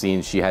behind the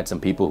scenes she had some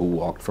people who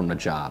walked from the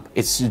job.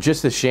 It's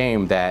just a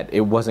shame that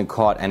it wasn't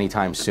caught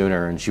anytime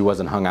sooner and she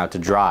wasn't hung out to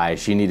dry.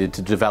 She needed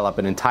to develop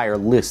an entire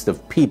list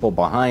of people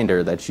behind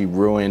her that she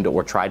ruined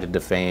or tried to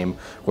defame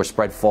or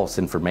spread false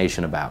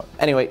information about.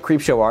 Anyway,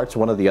 Creepshow Art's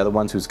one of the other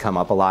ones who's come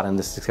up a lot in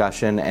this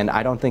discussion, and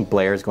I don't think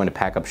Blair is going to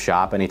pack up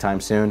shop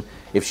anytime soon.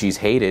 If she's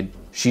hated,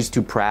 she's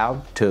too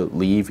proud to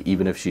leave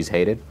even if she's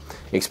hated.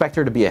 Expect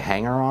her to be a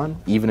hanger-on.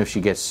 Even if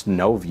she gets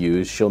no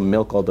views, she'll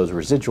milk all those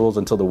residuals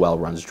until the well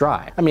runs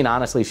dry. I mean,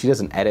 honestly, she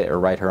doesn't edit or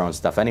write her own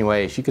stuff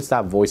anyway. She could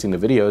stop voicing the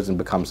videos and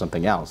become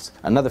something else.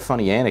 Another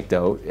funny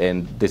anecdote,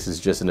 and this is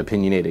just an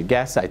opinionated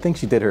guess, I think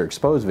she did her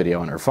exposed video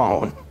on her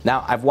phone.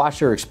 Now, I've watched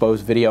her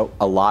exposed video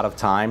a lot of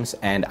times,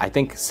 and I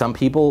think some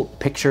people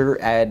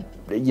picture at,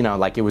 you know,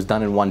 like it was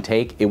done in one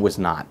take. It was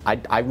not.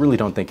 I really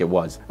don't think it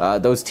was.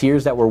 Those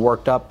tears that were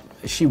worked up,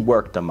 she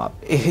worked them up.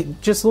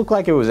 It just looked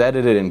like it was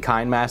edited in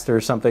KineMaster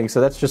or something,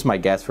 so that's just my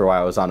guess for why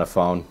I was on the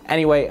phone.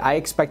 Anyway, I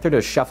expect her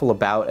to shuffle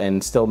about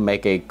and still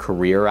make a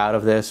career out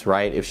of this,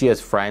 right? If she has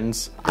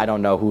friends, I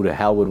don't know who the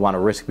hell would want to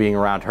risk being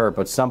around her,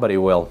 but somebody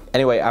will.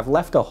 Anyway, I've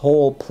left a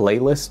whole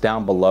playlist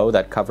down below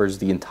that covers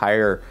the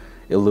entire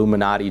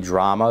Illuminati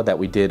drama that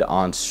we did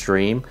on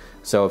stream.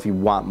 So if you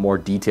want more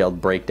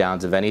detailed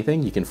breakdowns of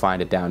anything, you can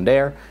find it down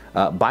there.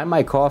 Buy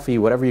my coffee,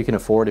 whatever you can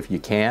afford if you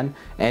can.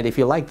 And if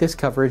you like this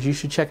coverage, you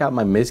should check out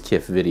my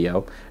Mizkif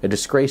video, a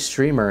disgraced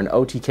streamer and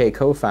OTK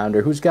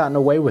co-founder who's gotten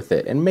away with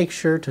it. And make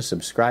sure to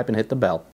subscribe and hit the bell.